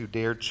those who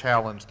dared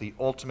challenge the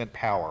ultimate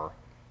power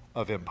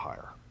of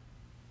empire.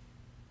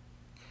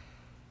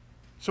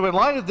 So in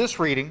light of this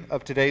reading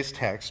of today's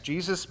text,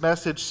 Jesus'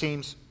 message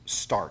seems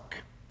stark.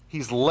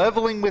 He's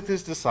leveling with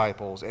his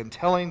disciples and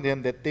telling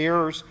them that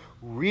there's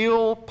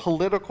real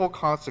political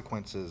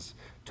consequences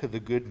to the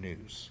good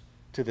news,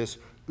 to this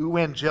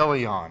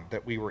euangelion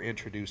that we were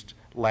introduced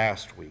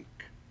last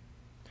week.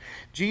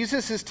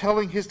 Jesus is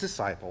telling his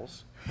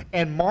disciples,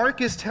 and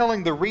Mark is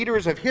telling the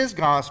readers of his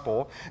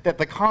gospel, that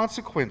the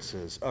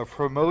consequences of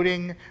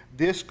promoting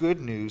this good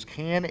news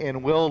can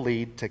and will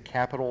lead to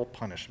capital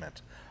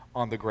punishment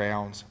on the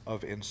grounds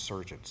of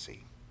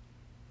insurgency.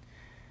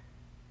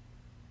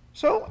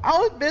 So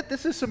I'll admit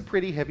this is some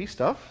pretty heavy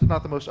stuff.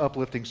 Not the most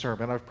uplifting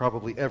sermon I've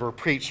probably ever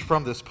preached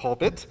from this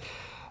pulpit,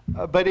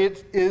 but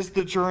it is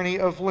the journey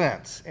of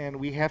Lent, and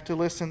we have to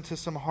listen to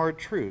some hard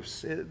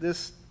truths.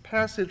 This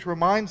passage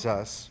reminds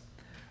us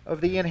of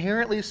the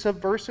inherently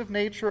subversive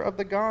nature of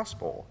the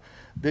gospel.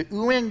 The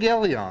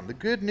euangelion, the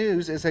good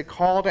news, is a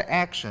call to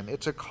action.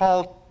 It's a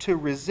call to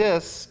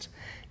resist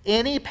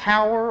any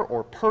power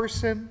or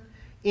person,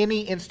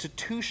 any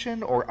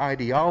institution or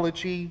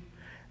ideology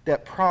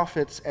that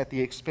profits at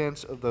the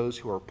expense of those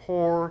who are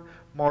poor,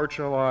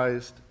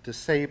 marginalized,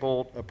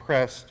 disabled,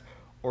 oppressed,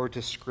 or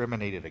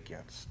discriminated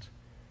against.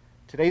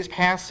 Today's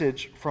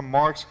passage from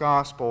Mark's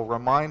gospel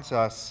reminds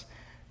us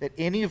that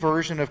any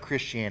version of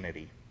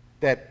Christianity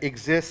that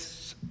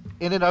exists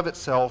in and of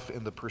itself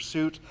in the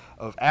pursuit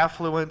of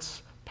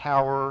affluence,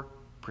 power,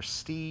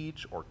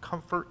 prestige, or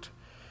comfort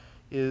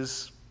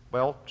is,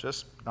 well,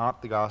 just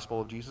not the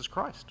gospel of Jesus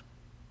Christ.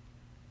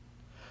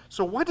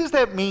 So what does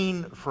that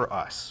mean for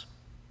us?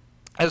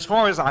 As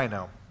far as I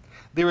know,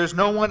 there is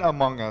no one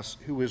among us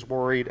who is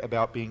worried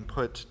about being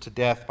put to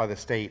death by the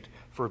state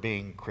for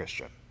being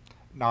Christian.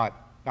 Not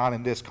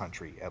in this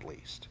country, at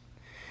least.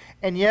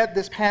 And yet,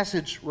 this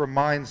passage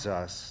reminds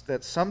us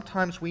that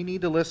sometimes we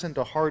need to listen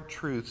to hard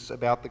truths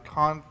about the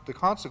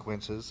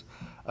consequences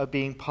of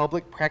being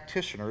public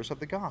practitioners of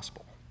the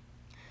gospel.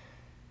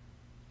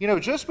 You know,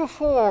 just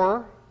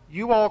before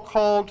you all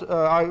called,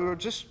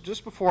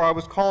 just before I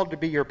was called to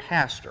be your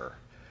pastor,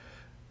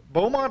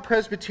 Beaumont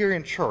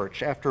Presbyterian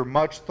Church, after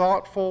much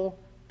thoughtful,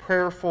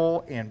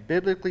 prayerful, and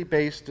biblically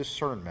based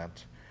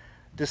discernment,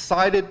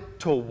 decided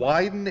to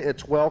widen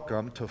its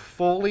welcome to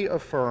fully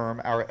affirm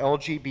our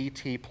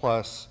LGBT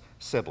plus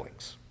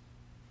siblings.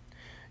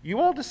 You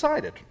all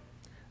decided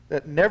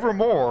that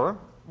nevermore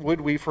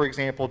would we, for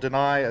example,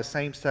 deny a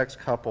same-sex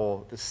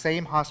couple the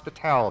same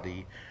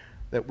hospitality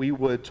that we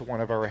would to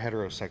one of our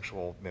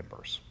heterosexual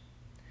members.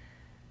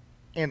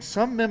 And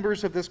some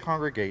members of this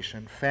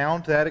congregation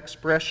found that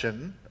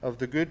expression of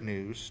the good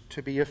news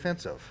to be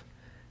offensive,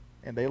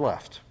 and they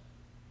left.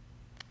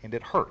 And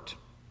it hurt.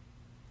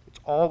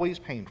 It's always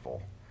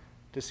painful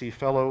to see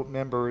fellow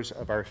members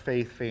of our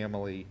faith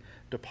family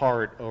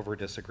depart over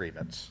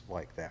disagreements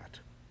like that.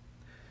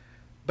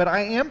 But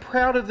I am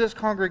proud of this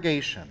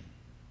congregation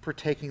for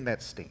taking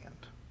that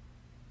stand.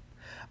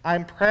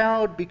 I'm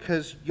proud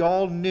because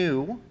y'all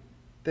knew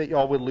that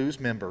y'all would lose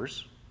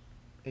members,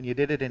 and you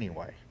did it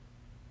anyway.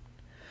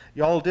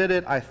 Y'all did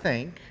it, I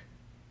think,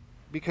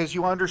 because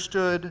you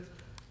understood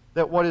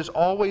that what is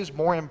always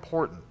more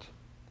important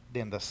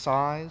than the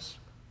size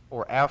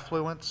or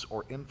affluence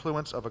or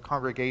influence of a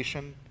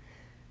congregation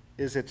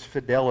is its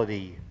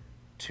fidelity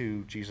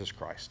to Jesus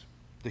Christ.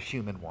 the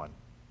human one,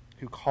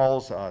 who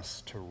calls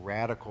us to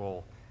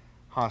radical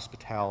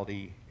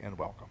hospitality and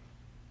welcome.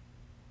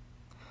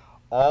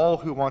 All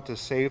who want to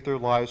save their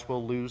lives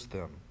will lose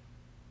them,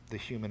 the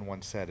human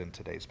one said in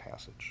today's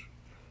passage.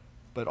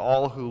 But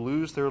all who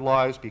lose their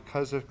lives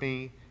because of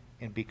me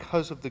and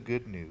because of the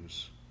good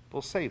news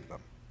will save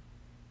them.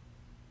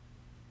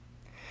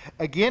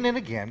 Again and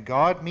again,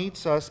 God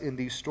meets us in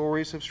these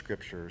stories of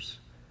scriptures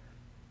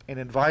and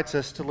invites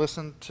us to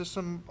listen to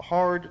some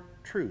hard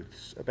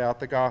truths about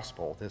the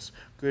gospel, this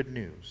good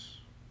news,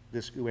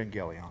 this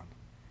euangelion.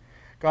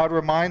 God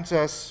reminds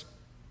us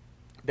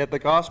that the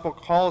gospel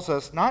calls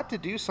us not to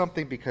do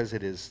something because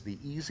it is the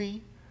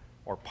easy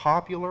or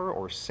popular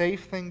or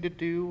safe thing to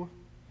do,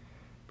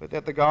 but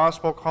that the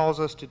gospel calls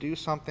us to do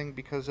something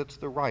because it's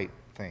the right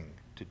thing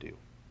to do.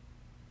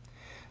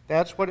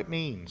 That's what it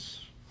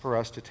means for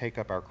us to take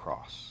up our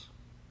cross.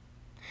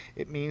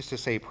 It means to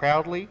say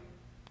proudly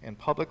and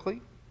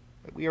publicly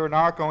that we are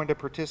not going to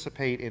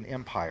participate in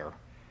empire,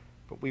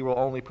 but we will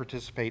only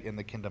participate in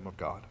the kingdom of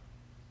God.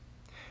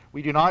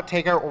 We do not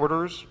take our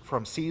orders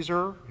from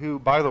Caesar, who,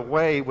 by the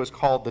way, was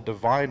called the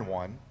divine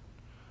one,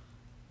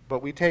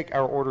 but we take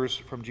our orders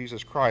from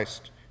Jesus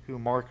Christ, who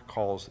Mark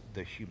calls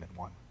the human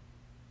one.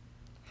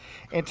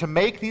 And to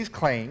make these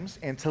claims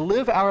and to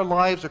live our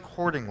lives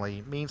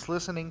accordingly means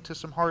listening to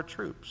some hard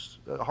truths.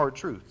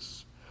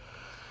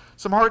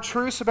 Some hard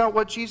truths about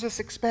what Jesus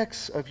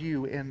expects of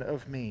you and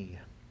of me.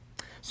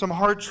 Some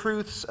hard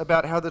truths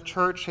about how the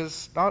church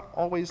has not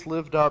always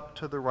lived up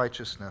to the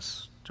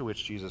righteousness to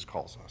which Jesus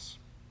calls us.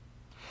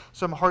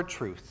 Some hard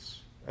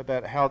truths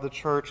about how the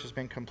church has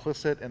been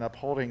complicit in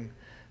upholding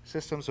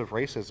systems of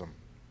racism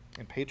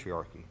and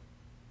patriarchy.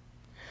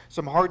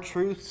 Some hard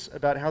truths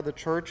about how the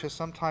church has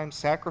sometimes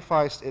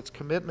sacrificed its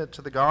commitment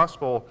to the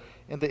gospel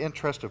in the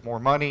interest of more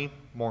money,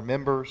 more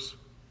members,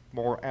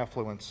 more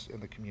affluence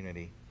in the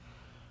community.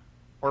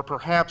 Or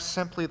perhaps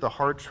simply the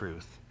hard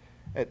truth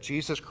that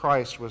Jesus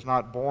Christ was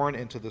not born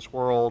into this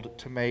world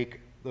to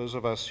make those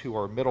of us who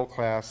are middle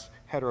class,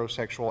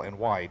 heterosexual, and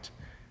white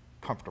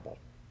comfortable.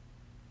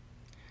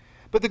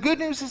 But the good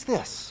news is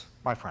this,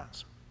 my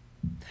friends.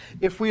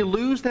 If we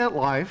lose that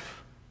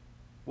life,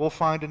 we'll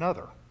find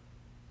another.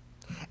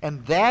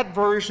 And that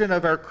version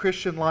of our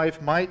Christian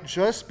life might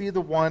just be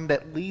the one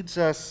that leads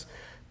us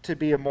to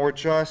be a more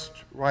just,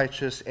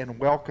 righteous, and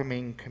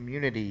welcoming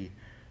community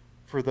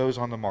for those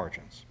on the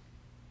margins.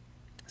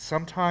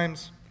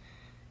 Sometimes,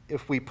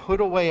 if we put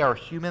away our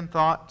human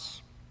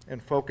thoughts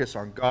and focus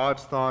on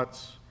God's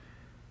thoughts,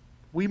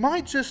 we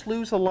might just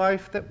lose a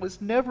life that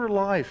was never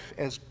life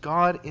as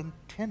God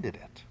intended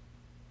it.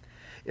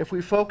 If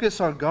we focus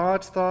on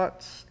God's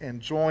thoughts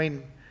and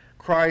join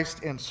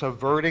Christ in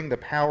subverting the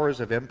powers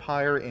of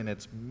empire in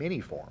its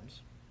many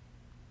forms,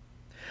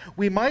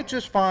 we might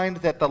just find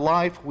that the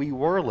life we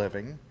were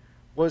living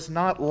was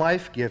not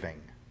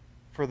life-giving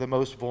for the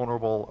most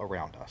vulnerable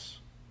around us.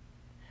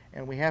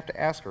 And we have to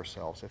ask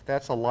ourselves if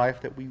that's a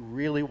life that we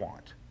really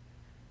want,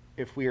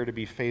 if we are to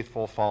be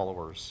faithful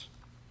followers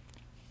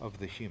of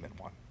the human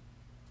one.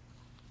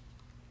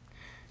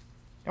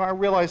 Now, I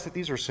realize that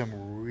these are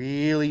some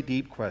really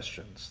deep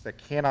questions that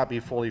cannot be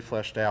fully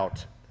fleshed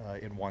out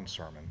in one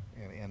sermon.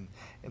 And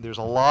there's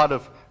a lot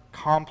of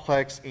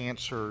complex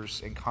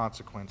answers and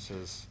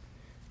consequences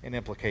and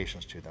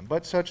implications to them.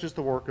 But such is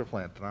the work of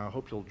Lent, and I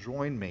hope you'll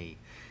join me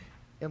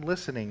in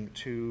listening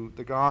to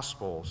the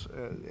Gospels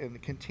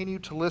and continue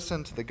to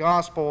listen to the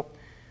Gospel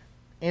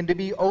and to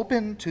be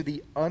open to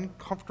the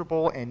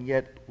uncomfortable and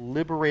yet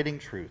liberating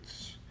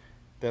truths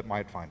that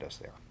might find us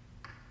there.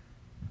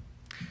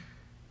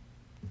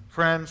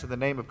 Friends, in the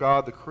name of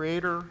God, the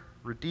Creator,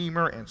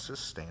 Redeemer, and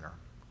Sustainer,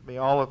 may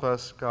all of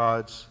us,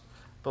 God's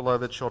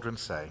beloved children,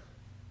 say,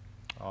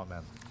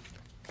 Amen.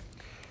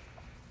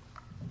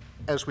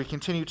 As we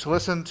continue to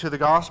listen to the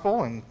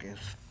gospel and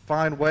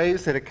find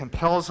ways that it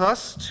compels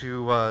us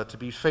to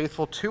be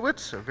faithful to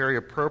it, a very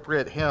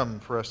appropriate hymn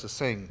for us to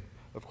sing,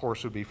 of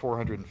course, would be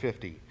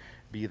 450,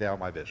 Be Thou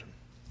My Vision.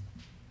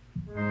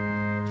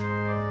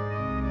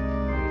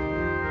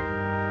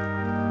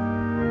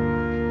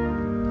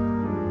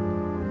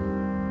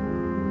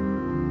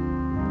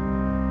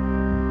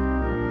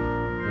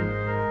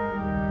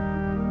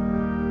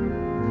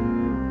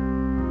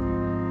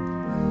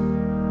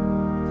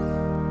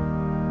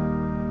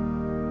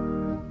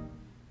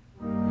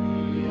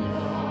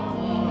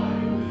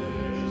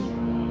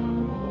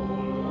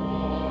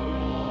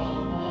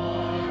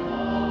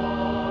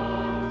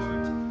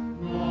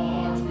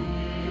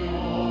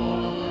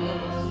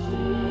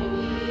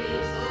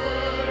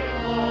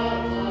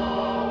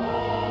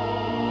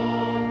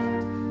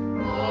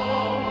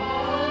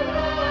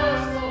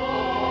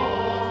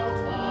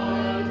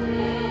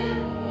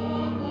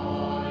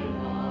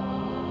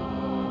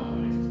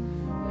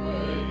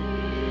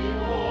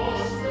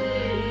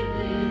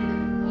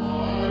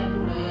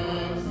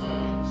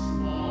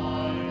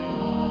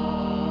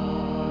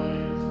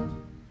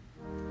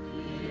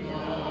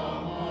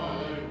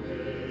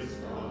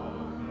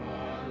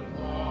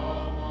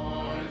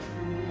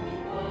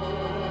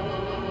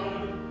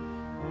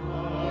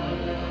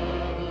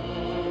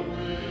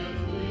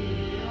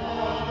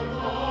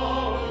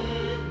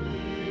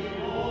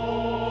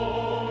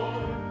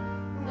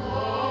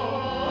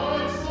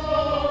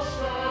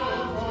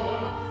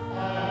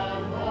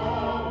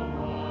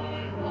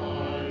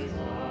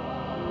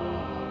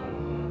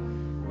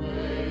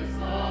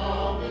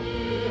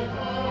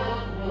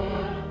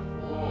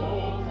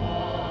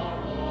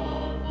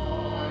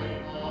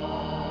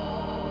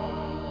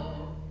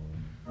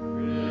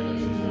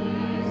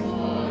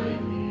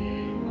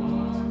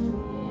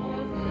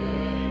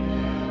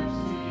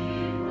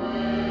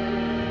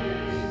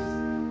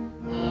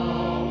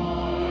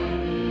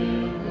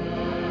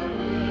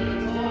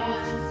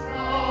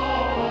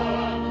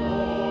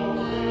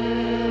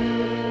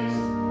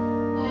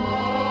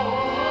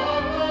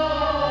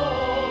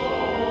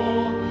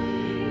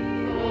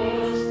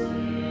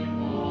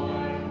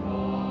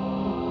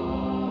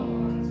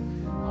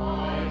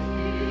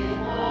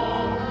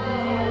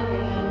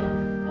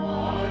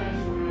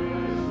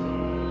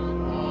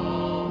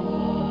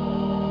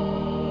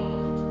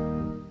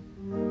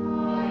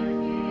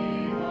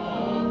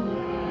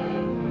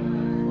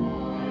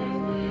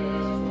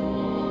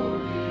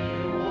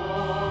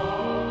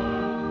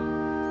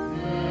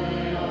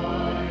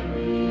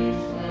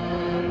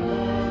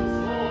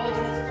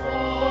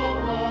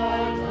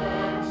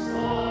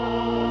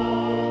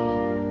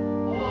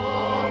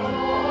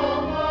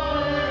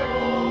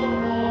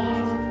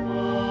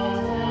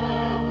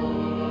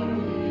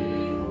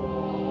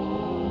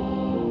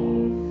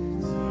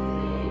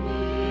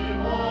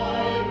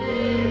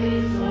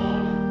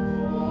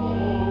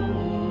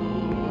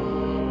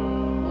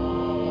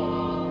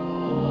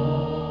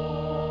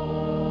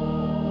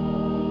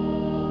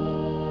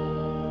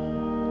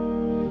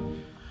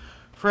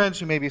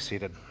 Friends, you may be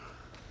seated.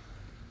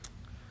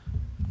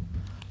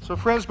 So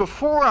friends,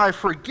 before I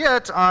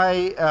forget,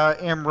 I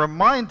am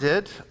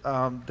reminded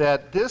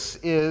that this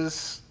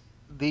is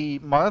the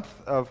month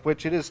of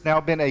which it has now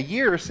been a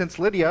year since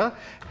Lydia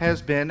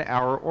has been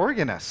our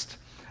organist.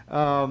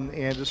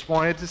 And just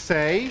wanted to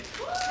say,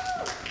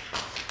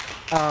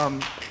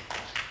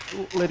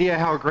 Lydia,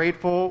 how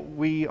grateful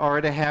we are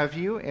to have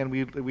you, and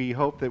we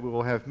hope that we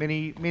will have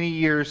many, many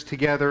years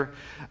together.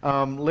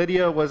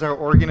 Lydia was our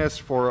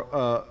organist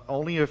for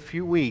only a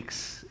few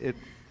weeks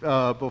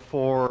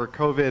before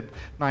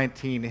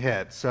COVID-19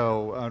 hit.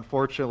 So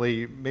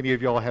unfortunately, many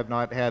of y'all have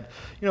not had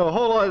a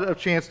whole lot of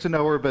chance to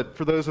know her, but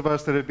for those of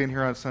us that have been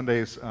here on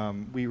Sundays,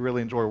 we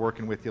really enjoy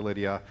working with you,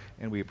 Lydia,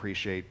 and we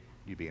appreciate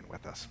you being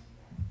with us.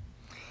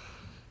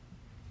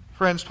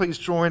 Friends, please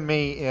join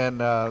me in,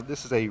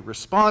 this is a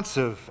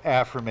responsive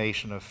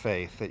affirmation of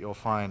faith that you'll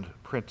find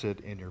printed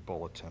in your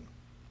bulletin.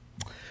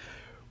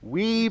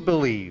 We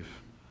believe.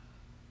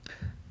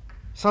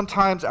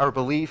 Sometimes our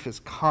belief is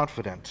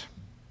confident,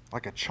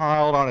 like a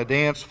child on a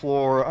dance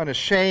floor,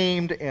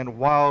 unashamed and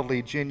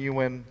wildly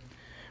genuine.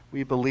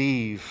 We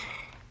believe.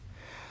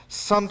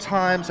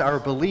 Sometimes our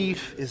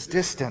belief is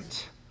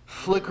distant,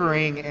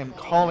 flickering and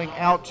calling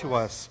out to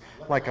us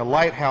like a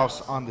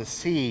lighthouse on the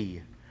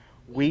sea.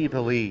 We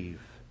believe.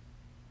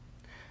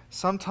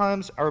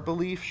 Sometimes our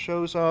belief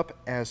shows up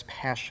as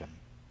passion,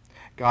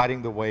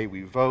 guiding the way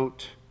we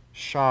vote,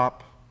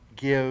 shop,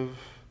 give,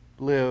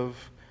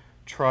 live,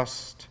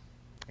 trust,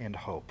 and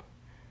hope.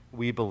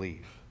 We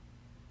believe.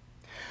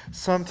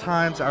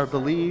 Sometimes our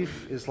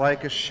belief is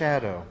like a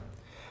shadow,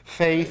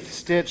 faith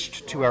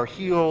stitched to our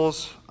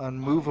heels,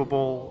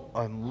 unmovable,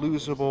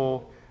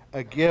 unlosable,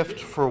 a gift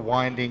for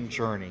winding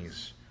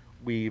journeys.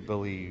 We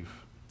believe.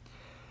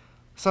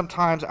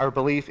 Sometimes our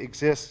belief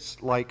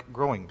exists like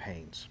growing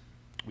pains.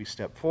 We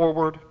step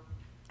forward,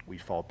 we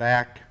fall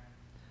back,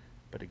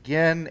 but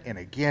again and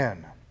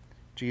again,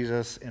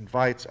 Jesus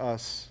invites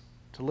us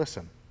to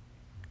listen,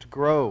 to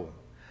grow,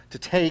 to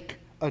take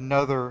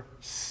another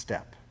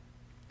step.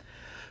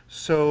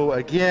 So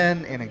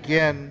again and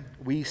again,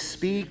 we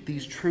speak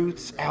these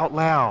truths out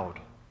loud.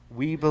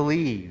 We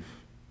believe.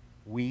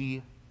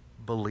 We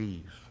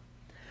believe.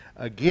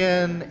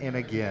 Again and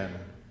again,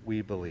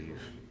 we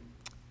believe.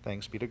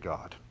 Thanks be to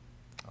God.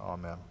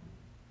 Amen.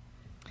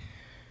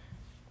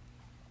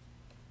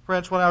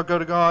 Friends, we'll now go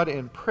to God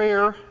in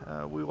prayer.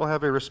 We will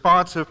have a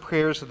responsive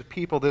prayers of the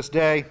people this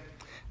day.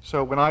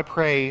 So when I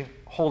pray,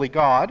 Holy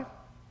God,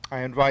 I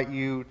invite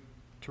you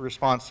to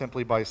respond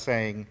simply by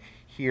saying,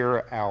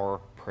 hear our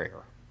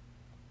prayer.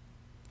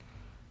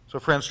 So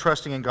friends,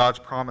 trusting in God's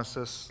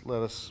promises,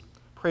 let us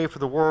pray for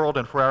the world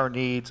and for our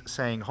needs,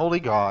 saying,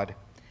 Holy God,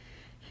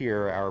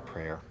 hear our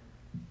prayer.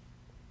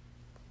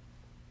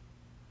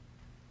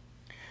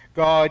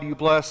 God, you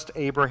blessed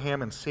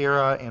Abraham and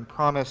Sarah and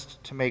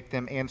promised to make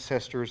them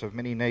ancestors of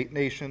many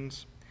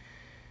nations.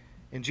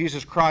 In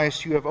Jesus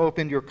Christ, you have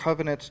opened your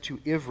covenant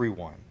to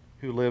everyone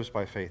who lives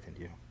by faith in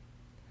you.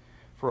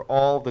 For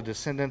all the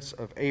descendants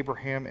of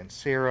Abraham and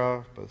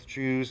Sarah, both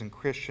Jews and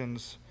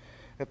Christians,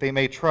 that they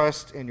may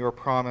trust in your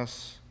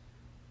promise,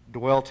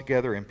 dwell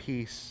together in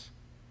peace,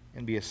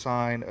 and be a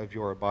sign of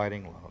your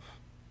abiding love.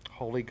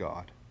 Holy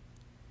God,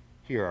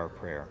 hear our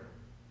prayer.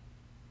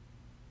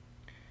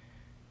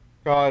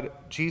 God,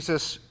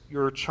 Jesus,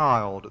 your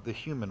child, the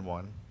human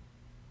one,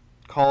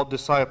 called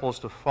disciples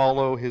to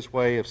follow his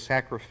way of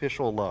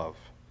sacrificial love.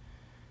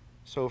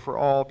 So for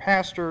all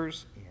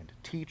pastors and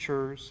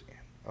teachers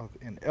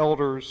and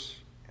elders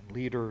and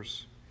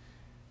leaders,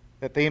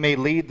 that they may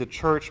lead the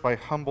church by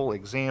humble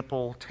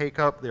example, take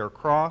up their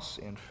cross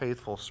in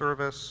faithful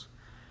service,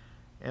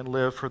 and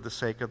live for the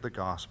sake of the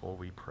gospel,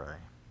 we pray.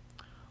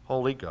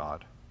 Holy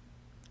God,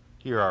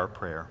 hear our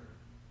prayer.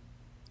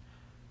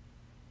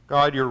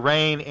 God, your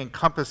reign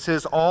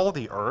encompasses all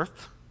the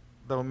earth,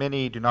 though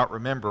many do not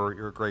remember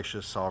your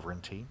gracious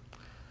sovereignty.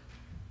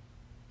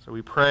 So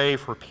we pray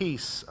for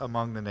peace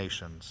among the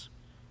nations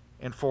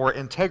and for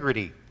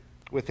integrity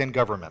within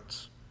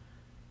governments,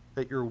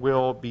 that your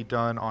will be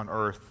done on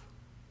earth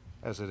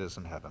as it is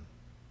in heaven.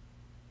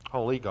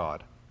 Holy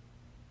God,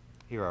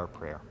 hear our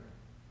prayer.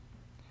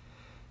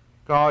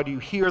 God, you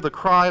hear the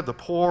cry of the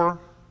poor,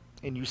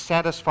 and you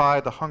satisfy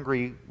the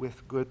hungry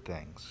with good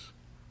things.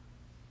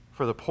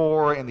 For the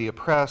poor and the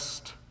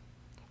oppressed,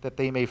 that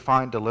they may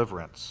find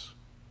deliverance,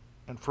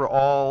 and for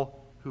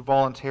all who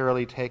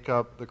voluntarily take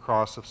up the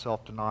cross of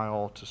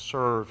self-denial to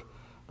serve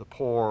the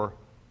poor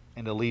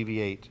and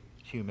alleviate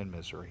human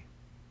misery,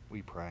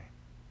 we pray.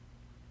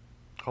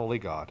 Holy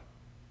God,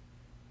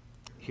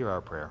 hear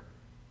our prayer.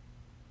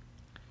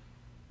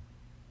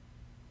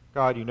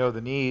 God, you know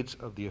the needs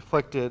of the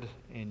afflicted,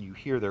 and you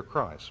hear their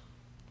cries.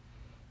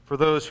 For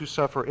those who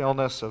suffer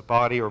illness of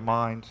body or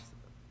mind,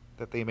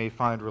 that they may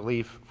find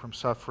relief from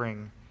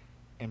suffering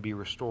and be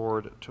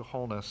restored to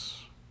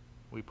wholeness,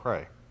 we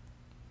pray.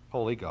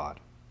 Holy God,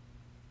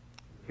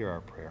 hear our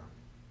prayer.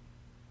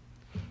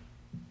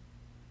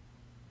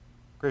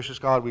 Gracious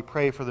God, we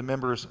pray for the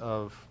members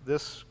of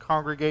this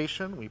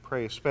congregation. We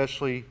pray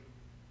especially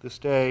this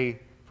day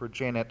for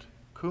Janet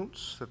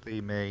Kuntz, that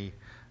they may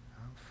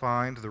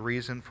find the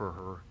reason for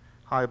her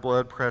high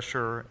blood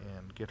pressure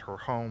and get her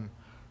home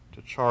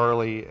to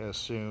Charlie as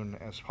soon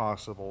as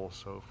possible.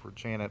 So for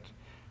Janet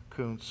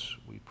Kuntz,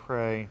 we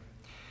pray.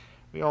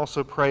 We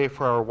also pray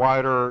for our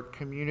wider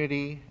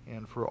community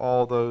and for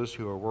all those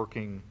who are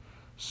working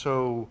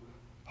so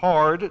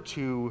hard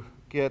to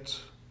get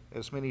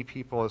as many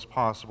people as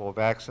possible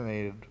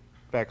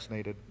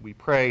vaccinated. We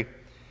pray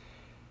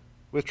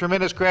with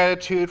tremendous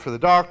gratitude for the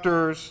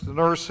doctors, the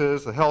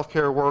nurses, the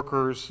healthcare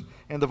workers,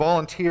 and the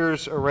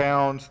volunteers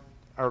around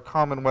our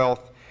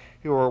Commonwealth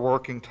who are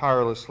working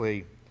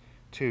tirelessly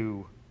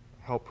to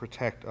help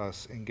protect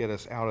us and get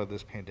us out of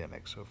this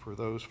pandemic. So for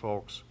those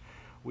folks,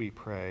 we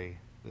pray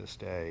this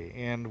day.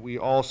 And we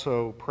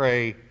also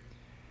pray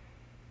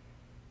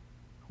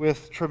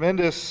with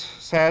tremendous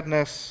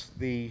sadness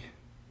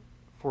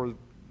for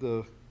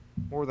the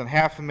more than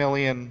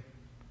 500,000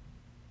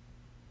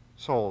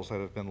 souls that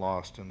have been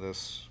lost in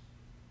this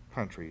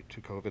country to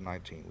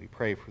COVID-19. We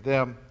pray for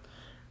them.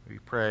 We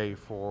pray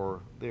for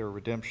their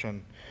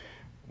redemption.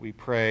 We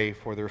pray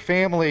for their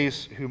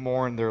families who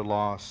mourn their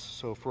loss.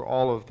 So for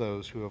all of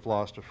those who have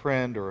lost a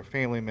friend or a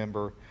family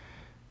member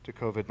to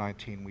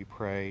COVID-19, we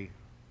pray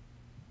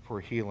for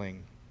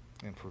healing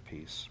and for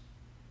peace.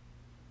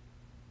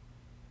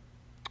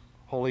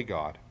 Holy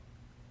God,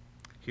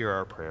 hear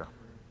our prayer.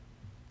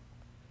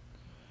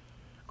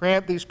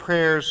 Grant these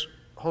prayers,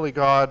 Holy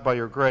God, by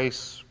your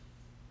grace.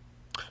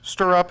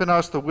 Stir up in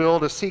us the will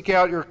to seek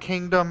out your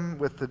kingdom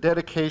with the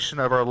dedication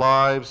of our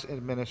lives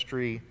and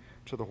ministry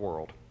to the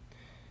world,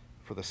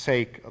 for the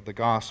sake of the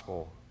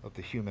gospel of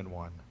the human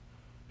one,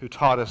 who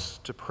taught us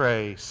to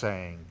pray,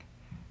 saying,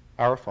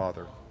 Our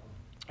Father,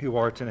 who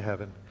art in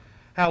heaven,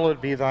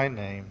 hallowed be thy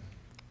name.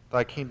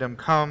 Thy kingdom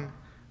come,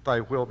 thy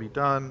will be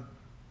done,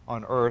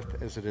 on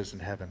earth as it is in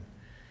heaven.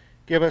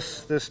 Give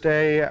us this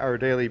day our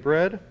daily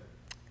bread,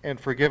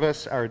 and forgive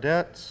us our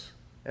debts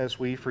as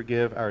we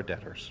forgive our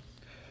debtors.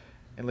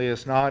 And lead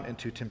us not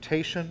into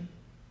temptation,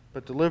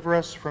 but deliver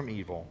us from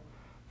evil.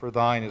 For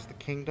thine is the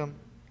kingdom,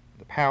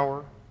 the power,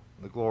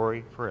 and the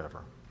glory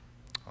forever.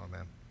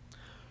 Amen.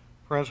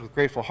 Friends, with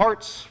grateful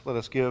hearts, let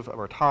us give of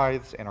our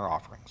tithes and our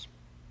offerings.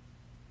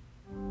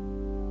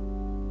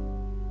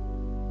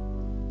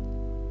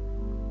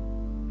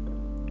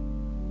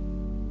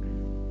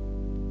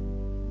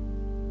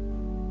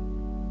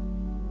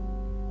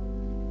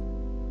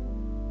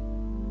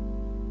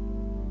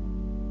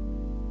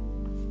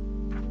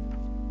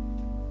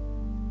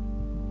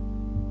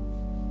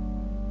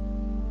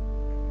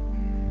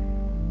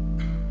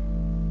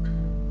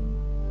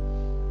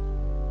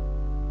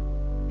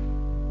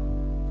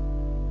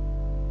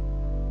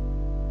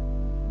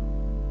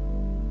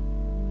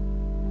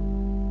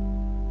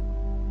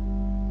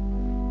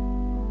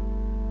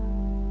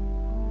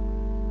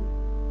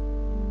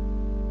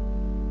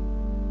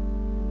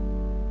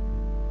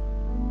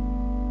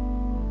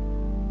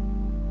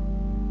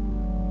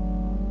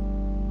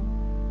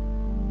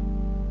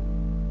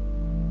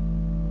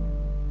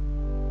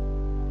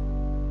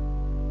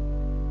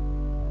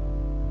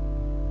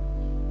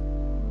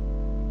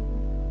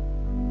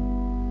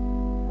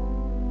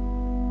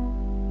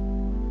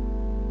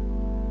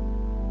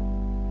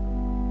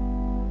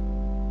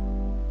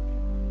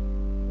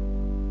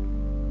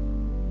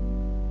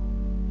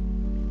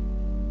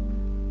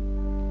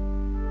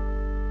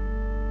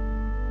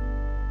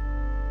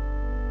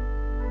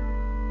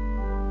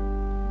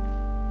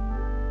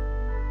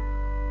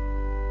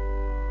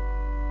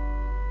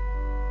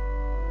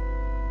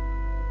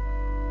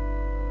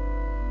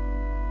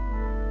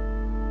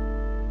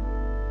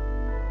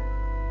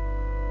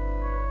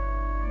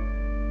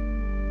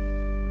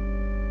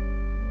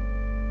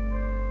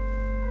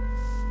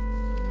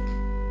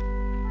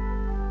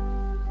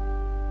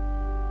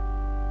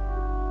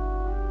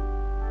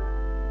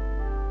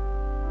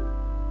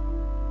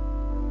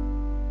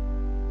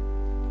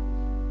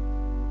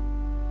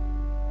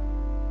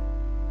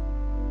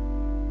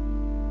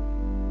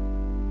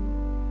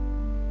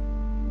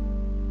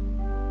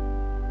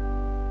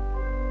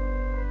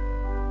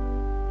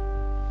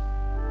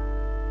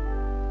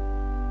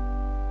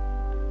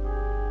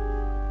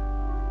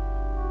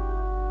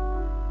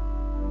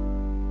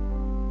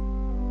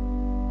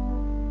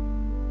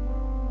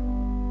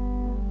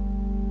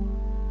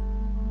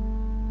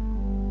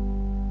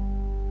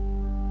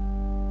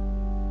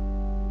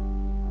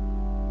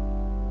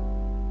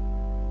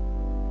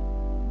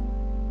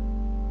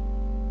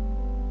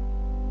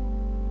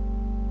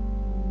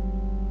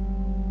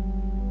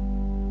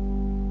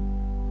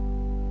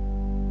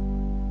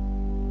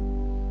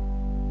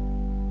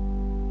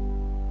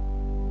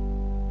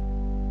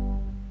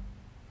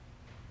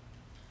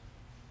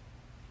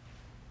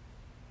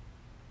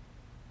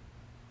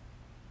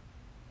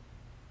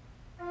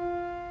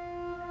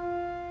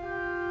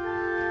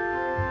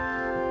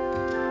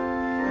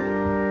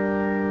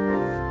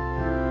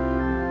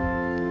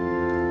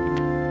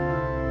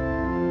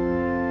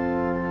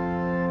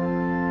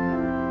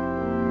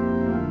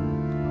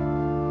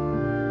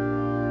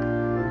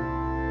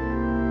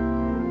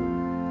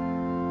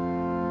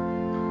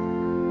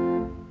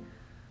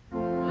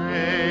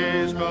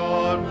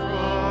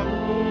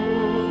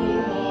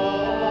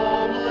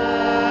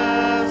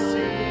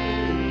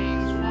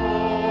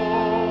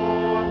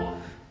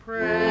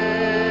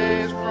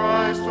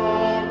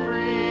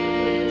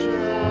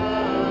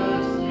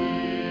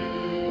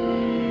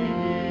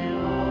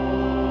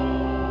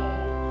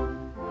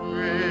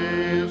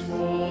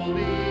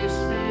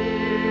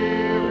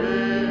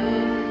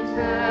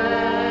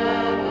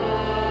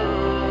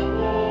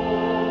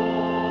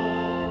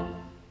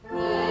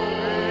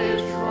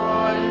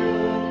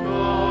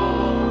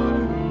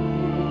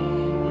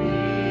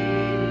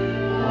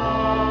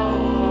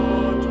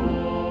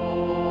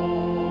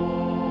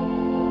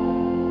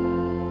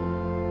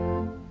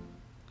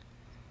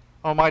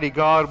 Almighty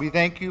God, we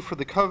thank you for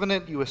the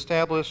covenant you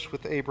established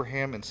with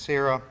Abraham and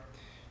Sarah,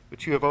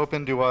 which you have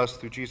opened to us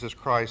through Jesus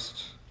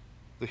Christ,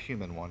 the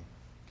human one.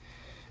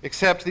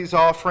 Accept these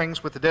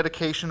offerings with the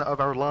dedication of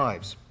our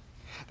lives,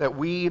 that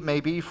we may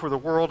be for the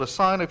world a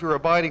sign of your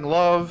abiding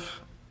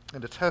love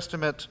and a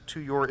testament to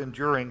your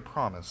enduring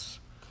promise.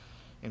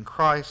 In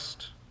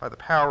Christ, by the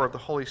power of the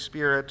Holy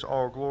Spirit,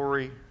 all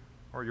glory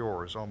are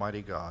yours,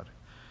 Almighty God,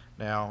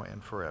 now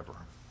and forever.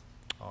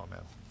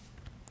 Amen.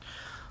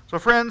 So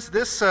friends,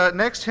 this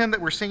next hymn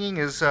that we're singing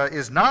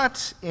is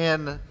not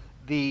in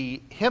the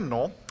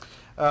hymnal,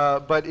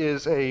 but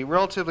is a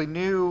relatively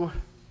new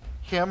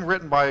hymn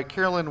written by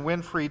Carolyn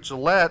Winfrey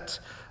Gillette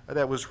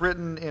that was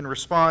written in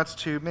response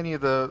to many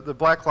of the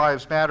Black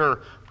Lives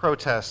Matter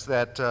protests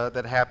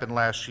that happened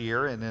last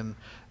year, and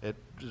it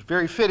is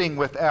very fitting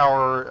with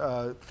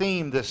our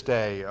theme this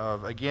day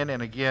of again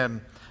and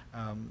again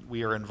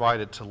we are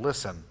invited to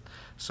listen.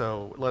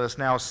 So let us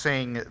now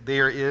sing,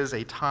 "There is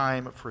a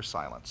Time for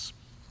Silence."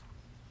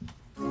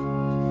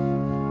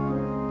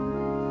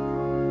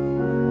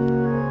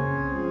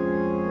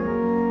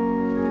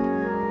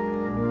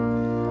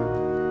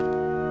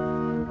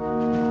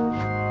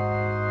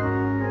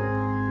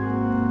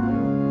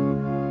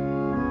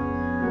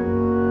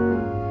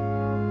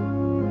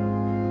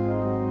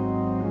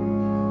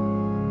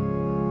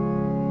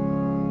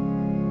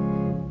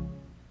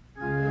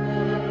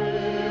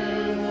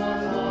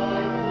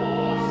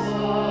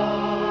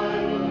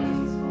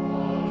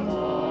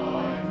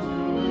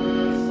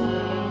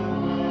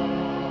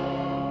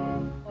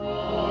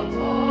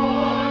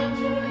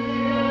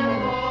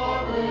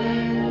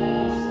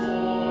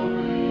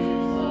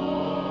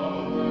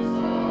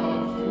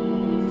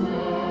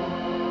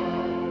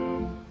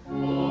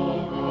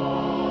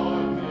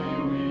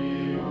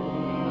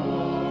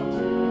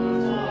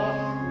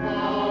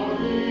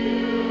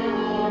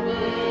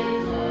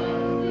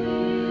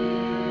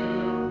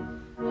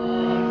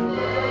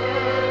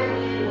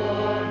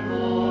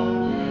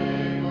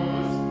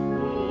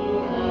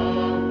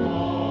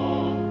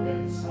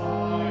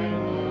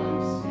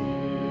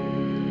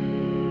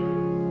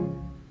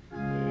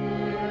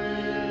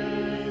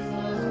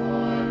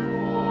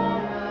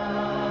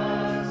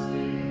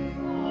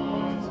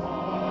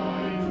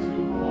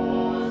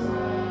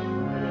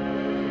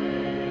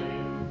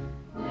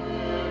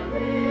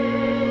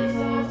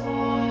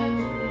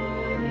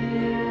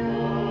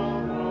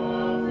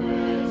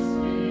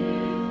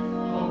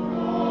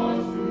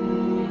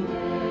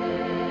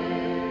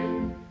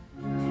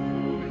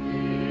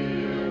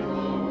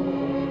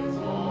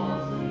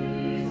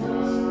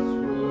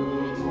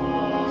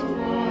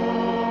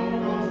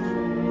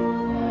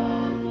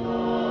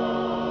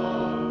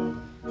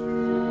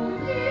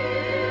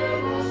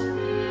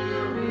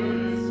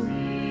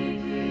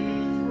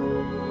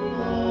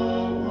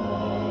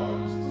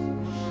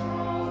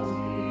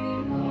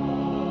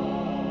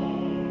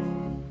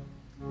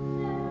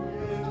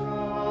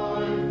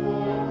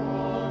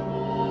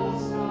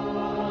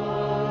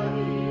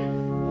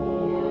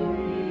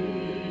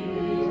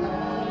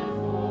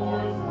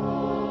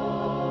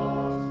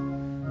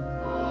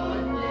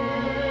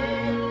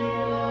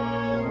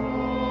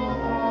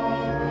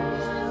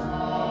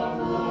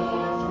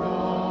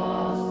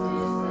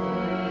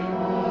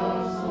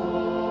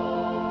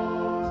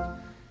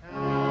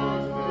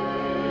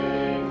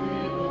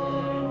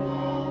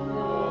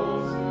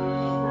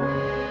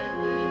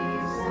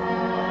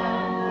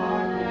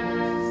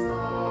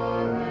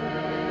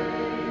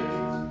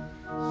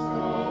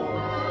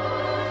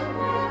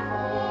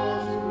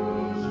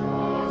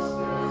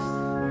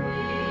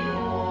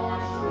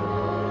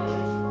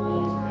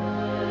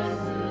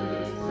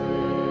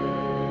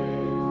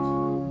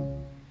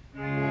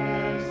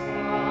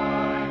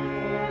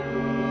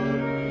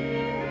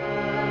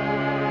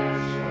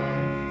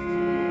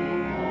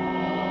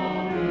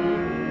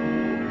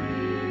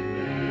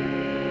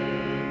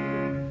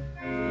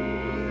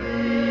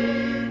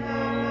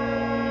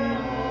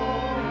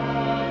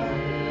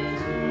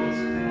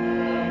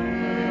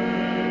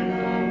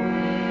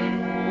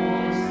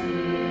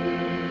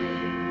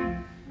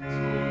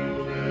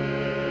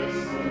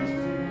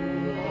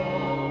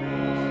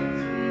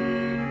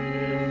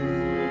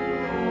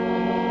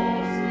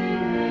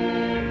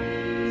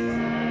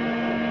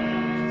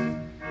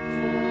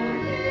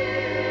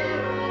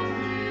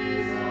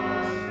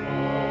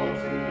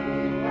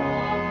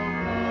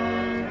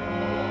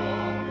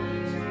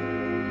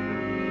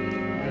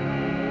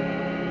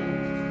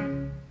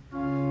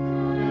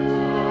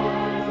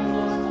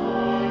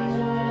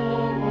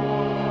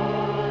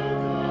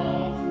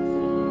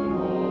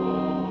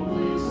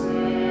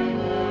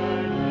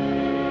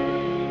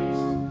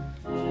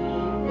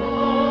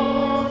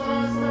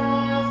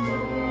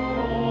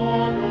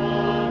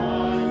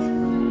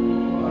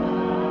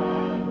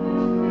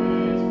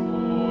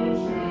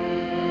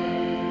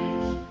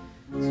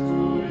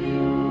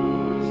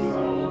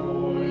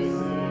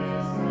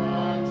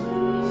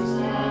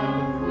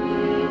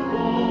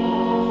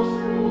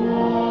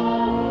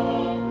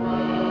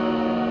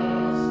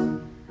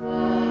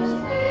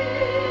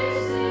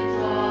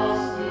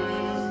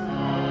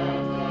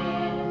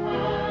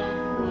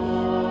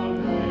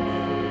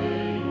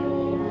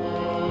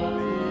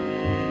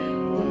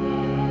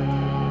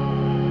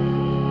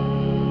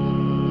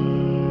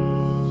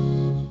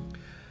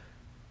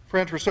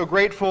 Friends, we're so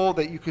grateful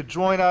that you could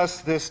join us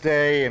this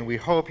day, and we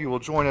hope you will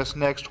join us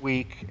next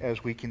week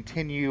as we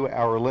continue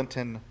our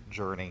Lenten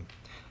journey.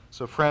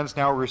 So, friends,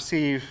 now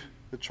receive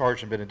the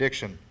charge and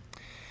benediction.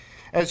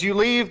 As you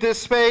leave this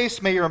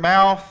space, may your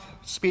mouth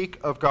speak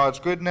of God's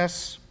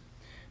goodness.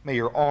 May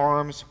your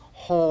arms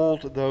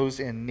hold those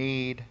in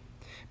need.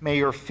 May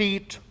your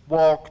feet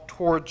walk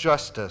toward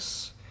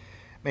justice.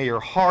 May your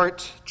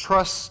heart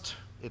trust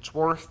its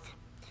worth.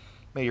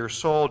 May your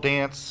soul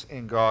dance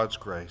in God's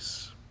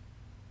grace.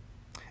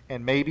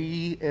 And may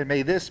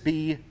this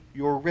be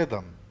your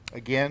rhythm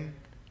again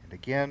and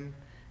again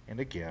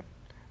and again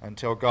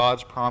until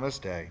God's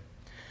promised day.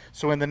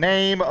 So in the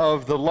name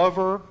of the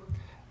lover,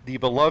 the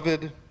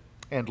beloved,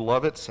 and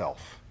love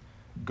itself,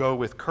 go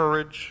with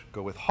courage,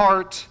 go with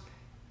heart,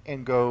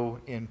 and go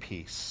in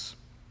peace.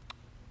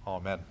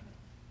 Amen.